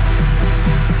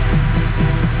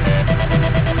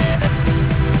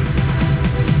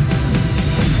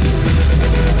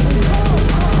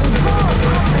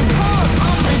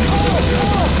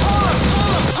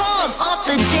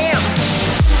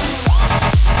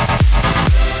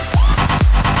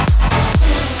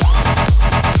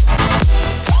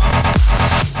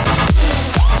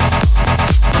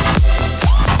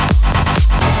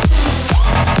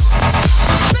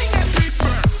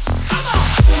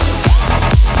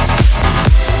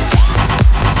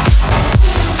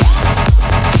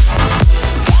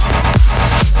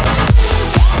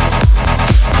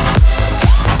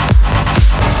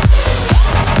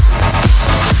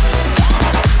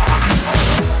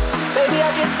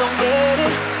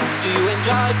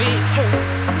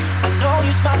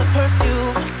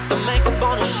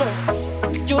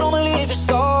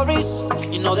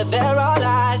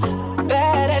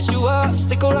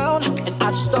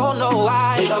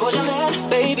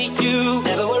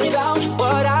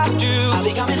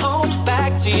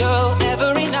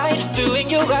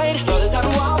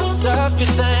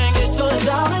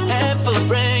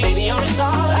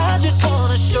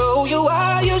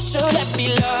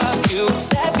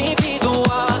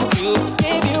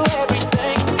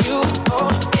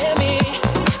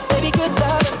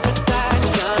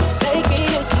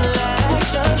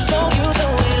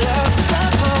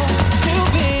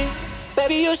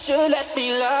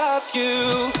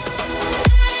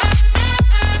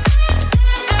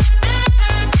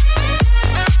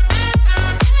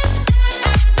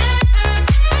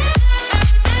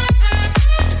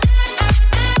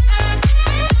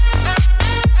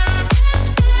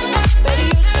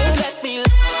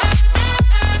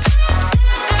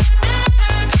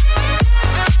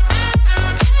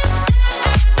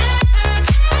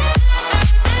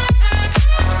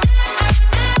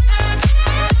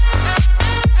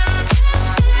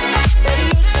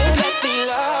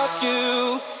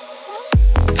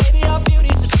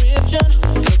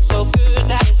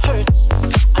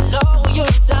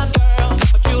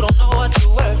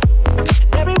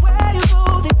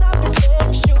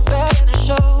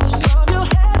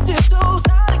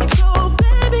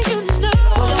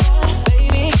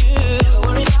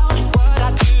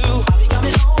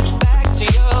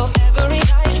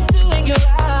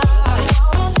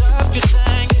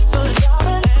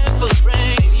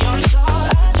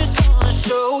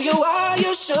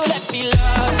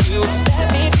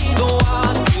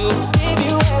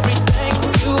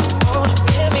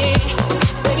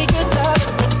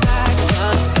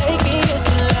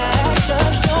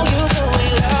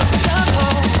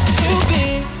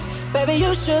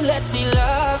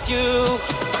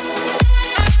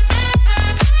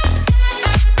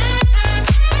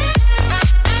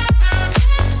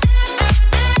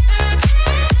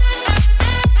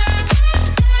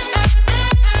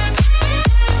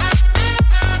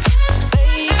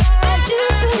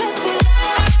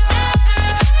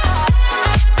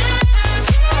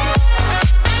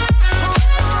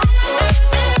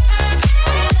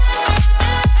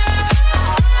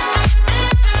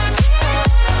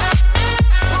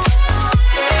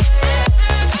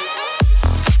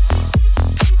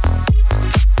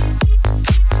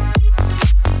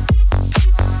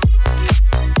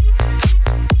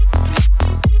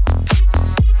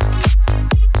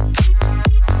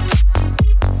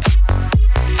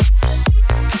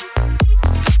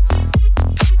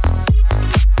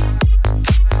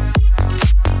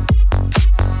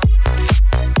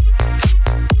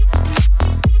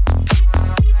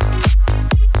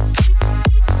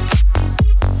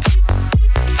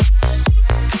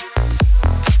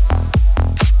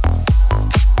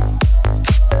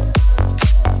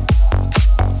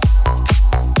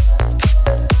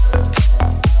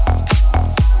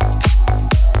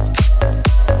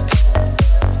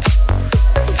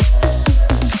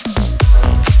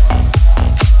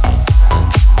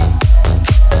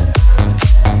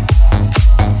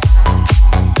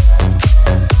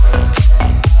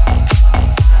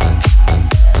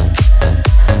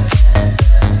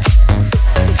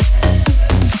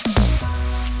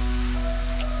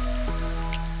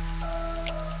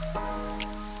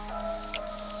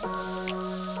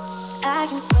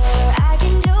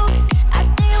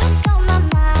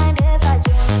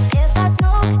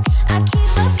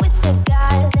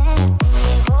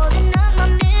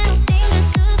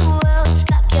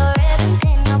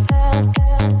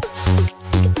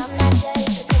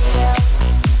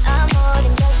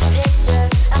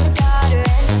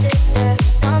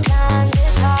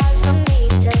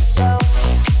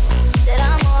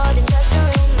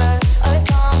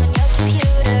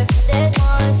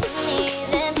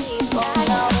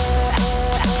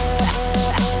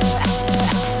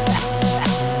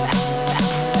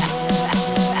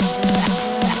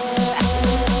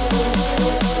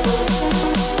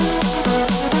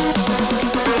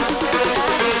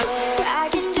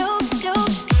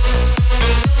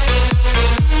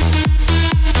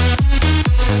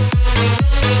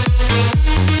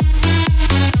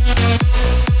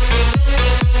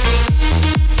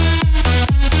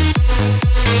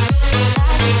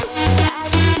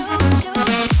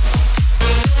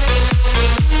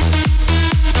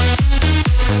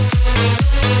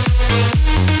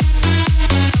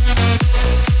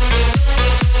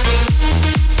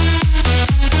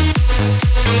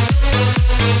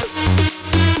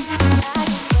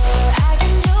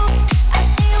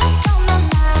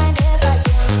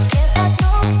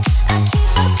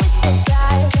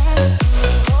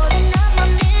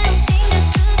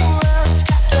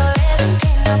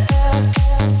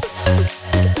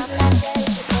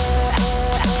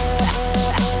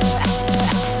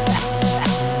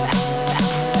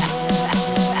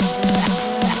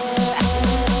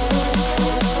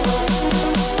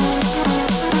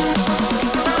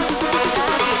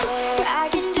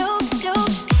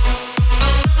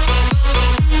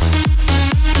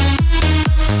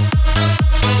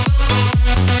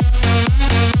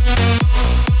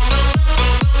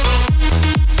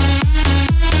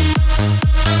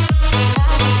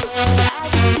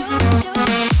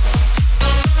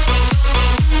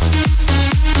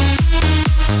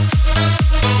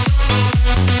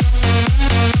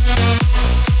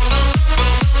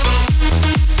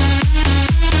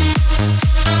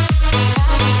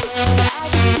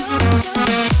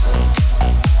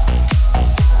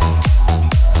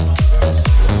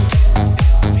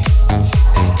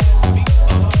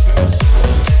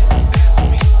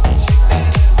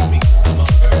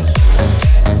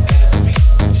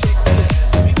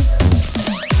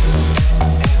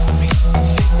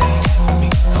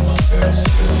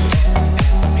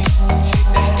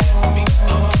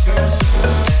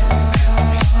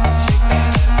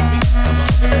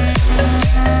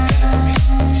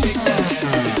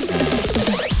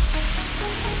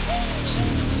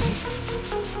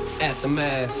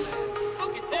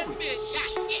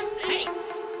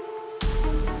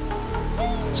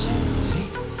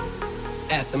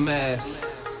 Aftermath.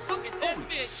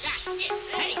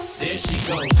 There she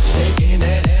goes, shaking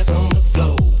that ass on the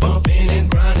floor, bumping and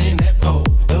grinding that pole.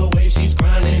 The way she's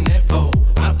grinding that pole,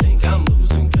 I think I'm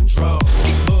losing control.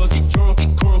 Get buzzed, get drunk,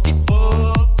 get crunk, get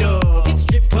fucked up. Get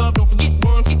strip club, don't forget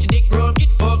once, get your dick rubbed,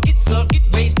 get fucked, get sucked,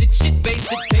 get wasted, shit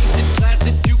faced it, tasted,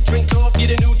 blasted, puke, drink off, get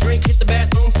a new drink, hit the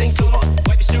bathroom, sink off.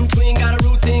 Wipe your shoe clean, got a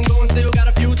routine going, still got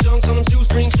a few chunks on them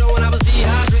shoestrings showing. I was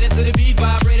dehydrated to the beat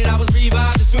vibrated, I was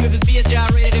revived as soon as this bitch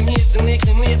gyrated them hips and licks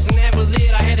and lips, and that was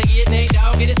it. I had to get Nate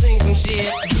Dogg, get to sing some shit.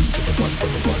 From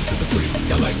the one to the three.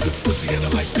 I like good pussy and I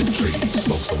like good trees.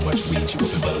 Smoke so much weed you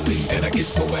wouldn't believe, and I get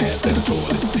more ass than a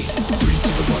toilet seat. Three to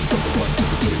the one, from the one to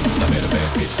the three. I met a bad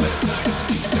bitch last night in the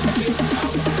deep. Let me tell you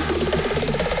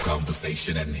how.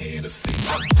 Conversation and Hennessy.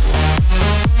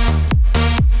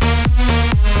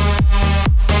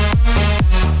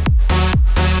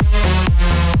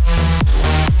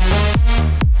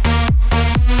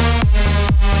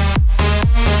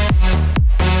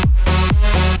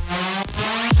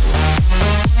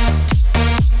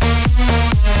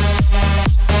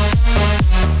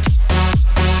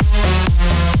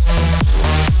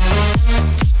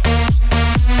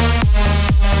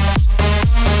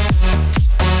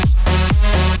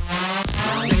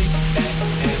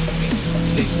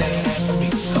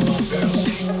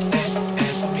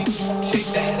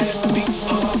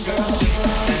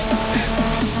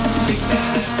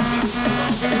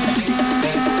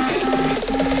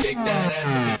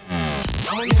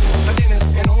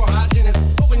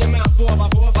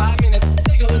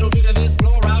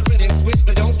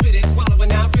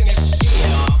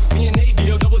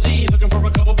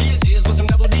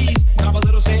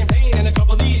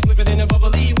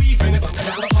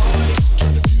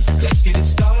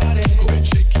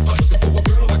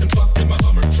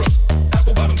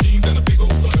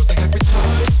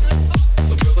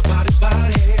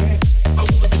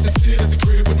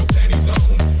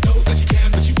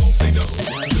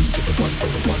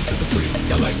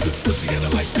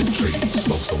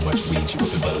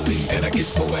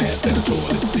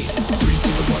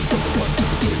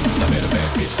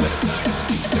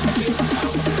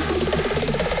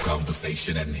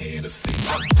 And Hennessy.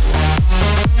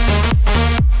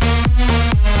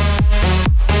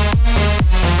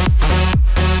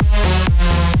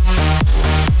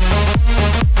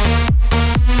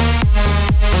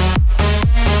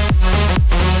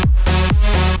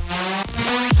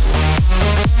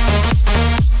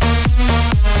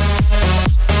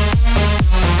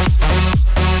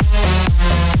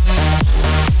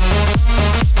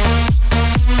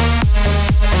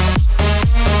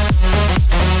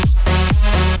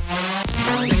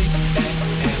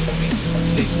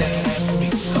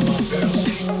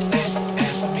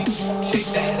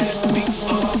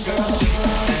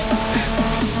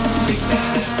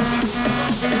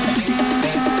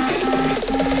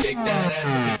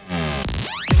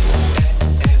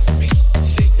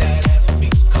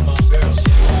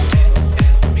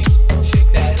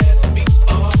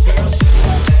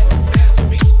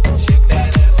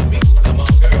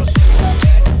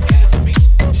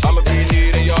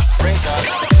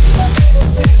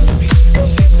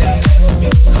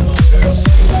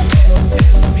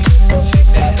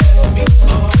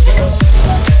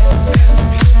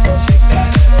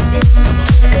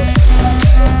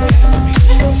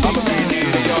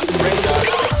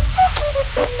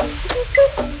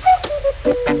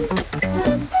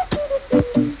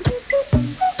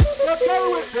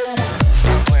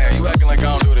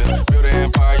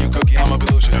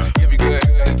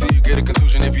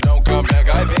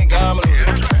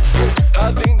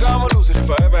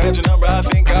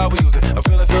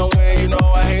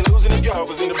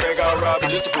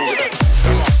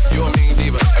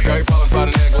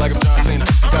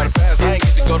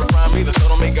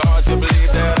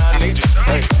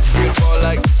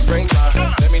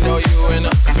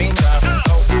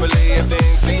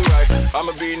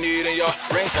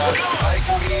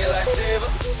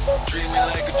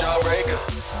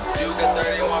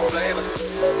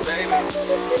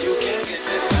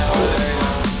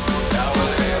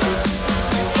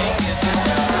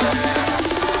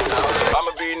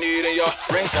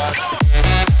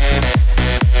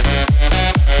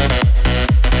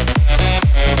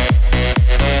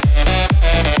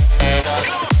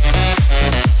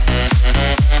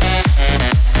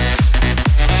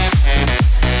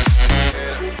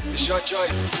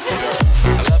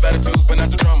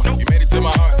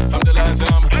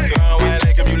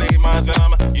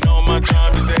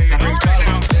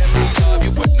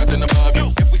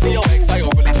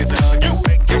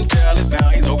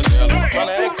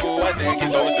 I think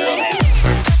he's overselling.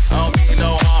 I don't mean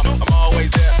no harm, I'm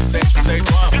always there. Say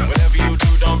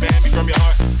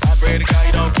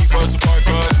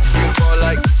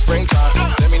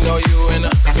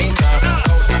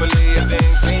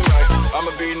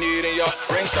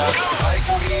ringside. I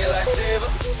can be a lifesaver,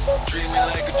 treat me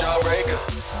like a jawbreaker.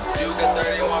 You got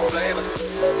 31 flavors,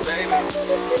 baby.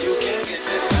 You can't get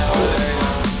this now or later.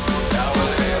 Now or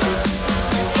later.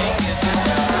 You can't get this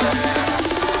now or later.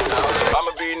 Now or later.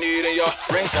 I'ma be needing your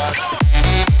ringside.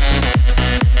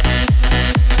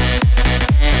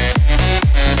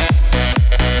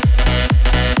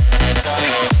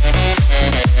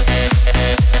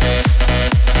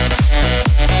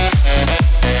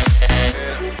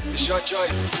 It's your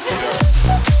choice.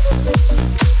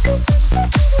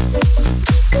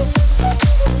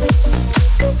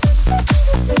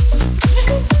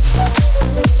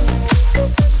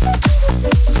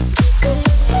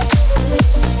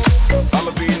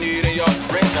 I'ma be needing your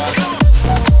ringside.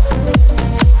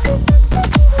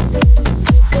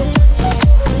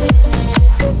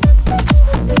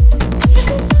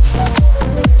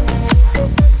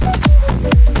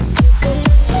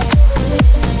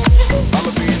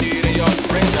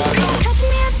 Cut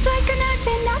me up like a knife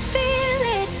and I feel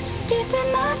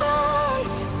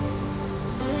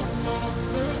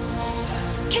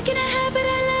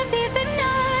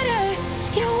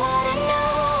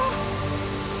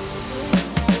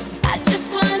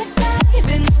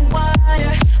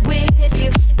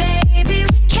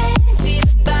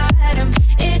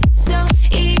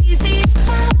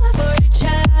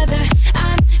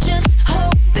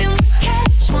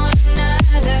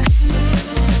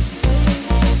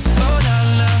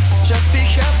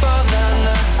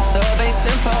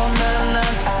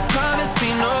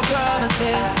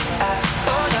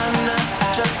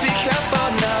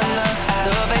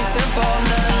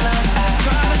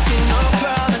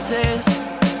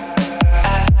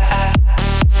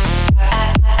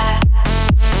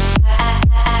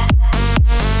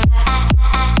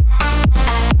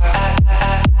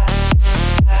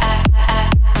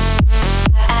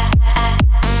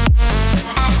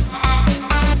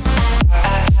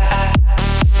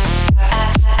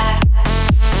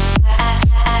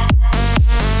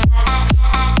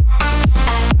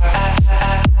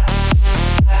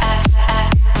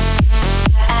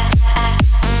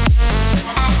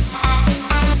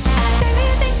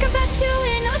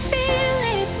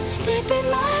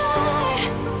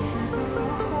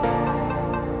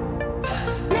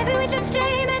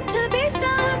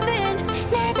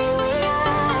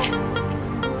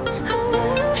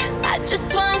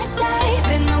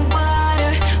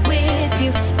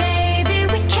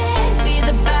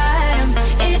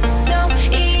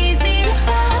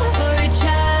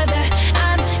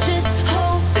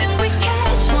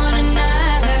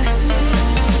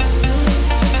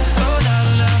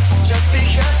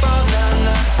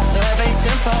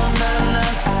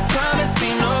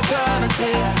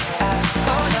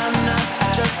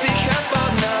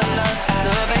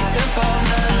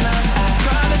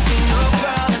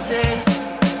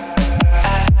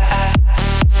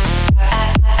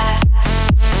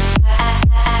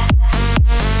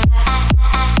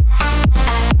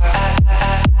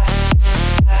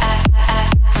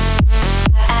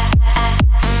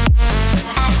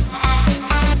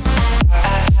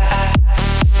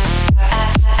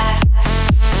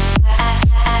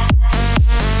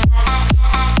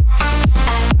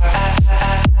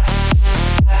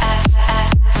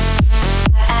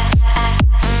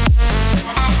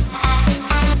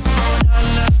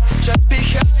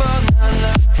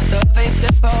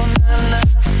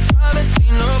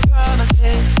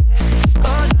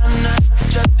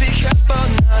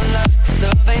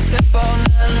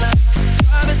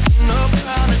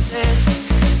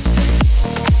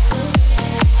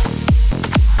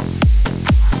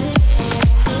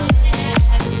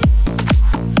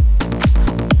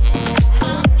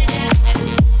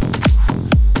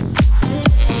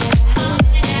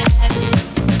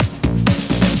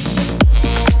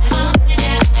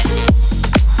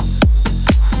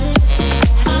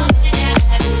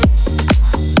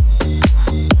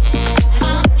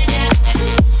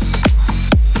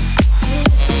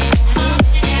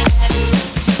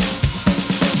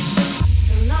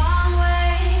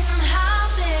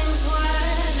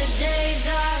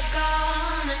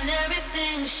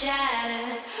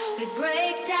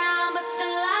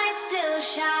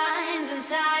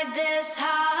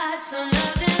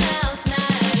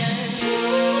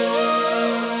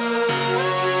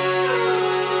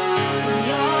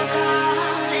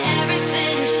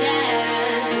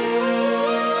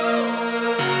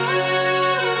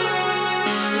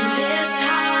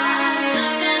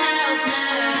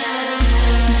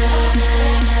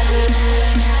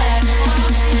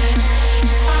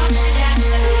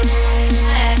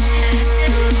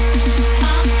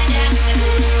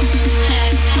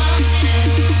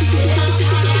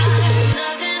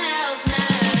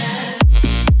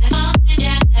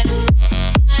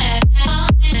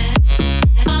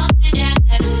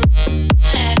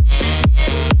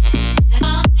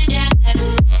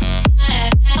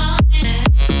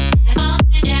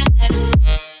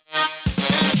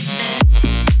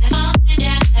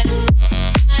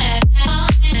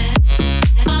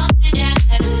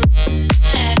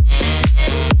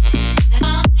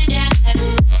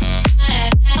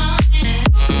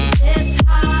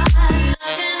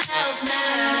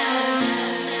smell.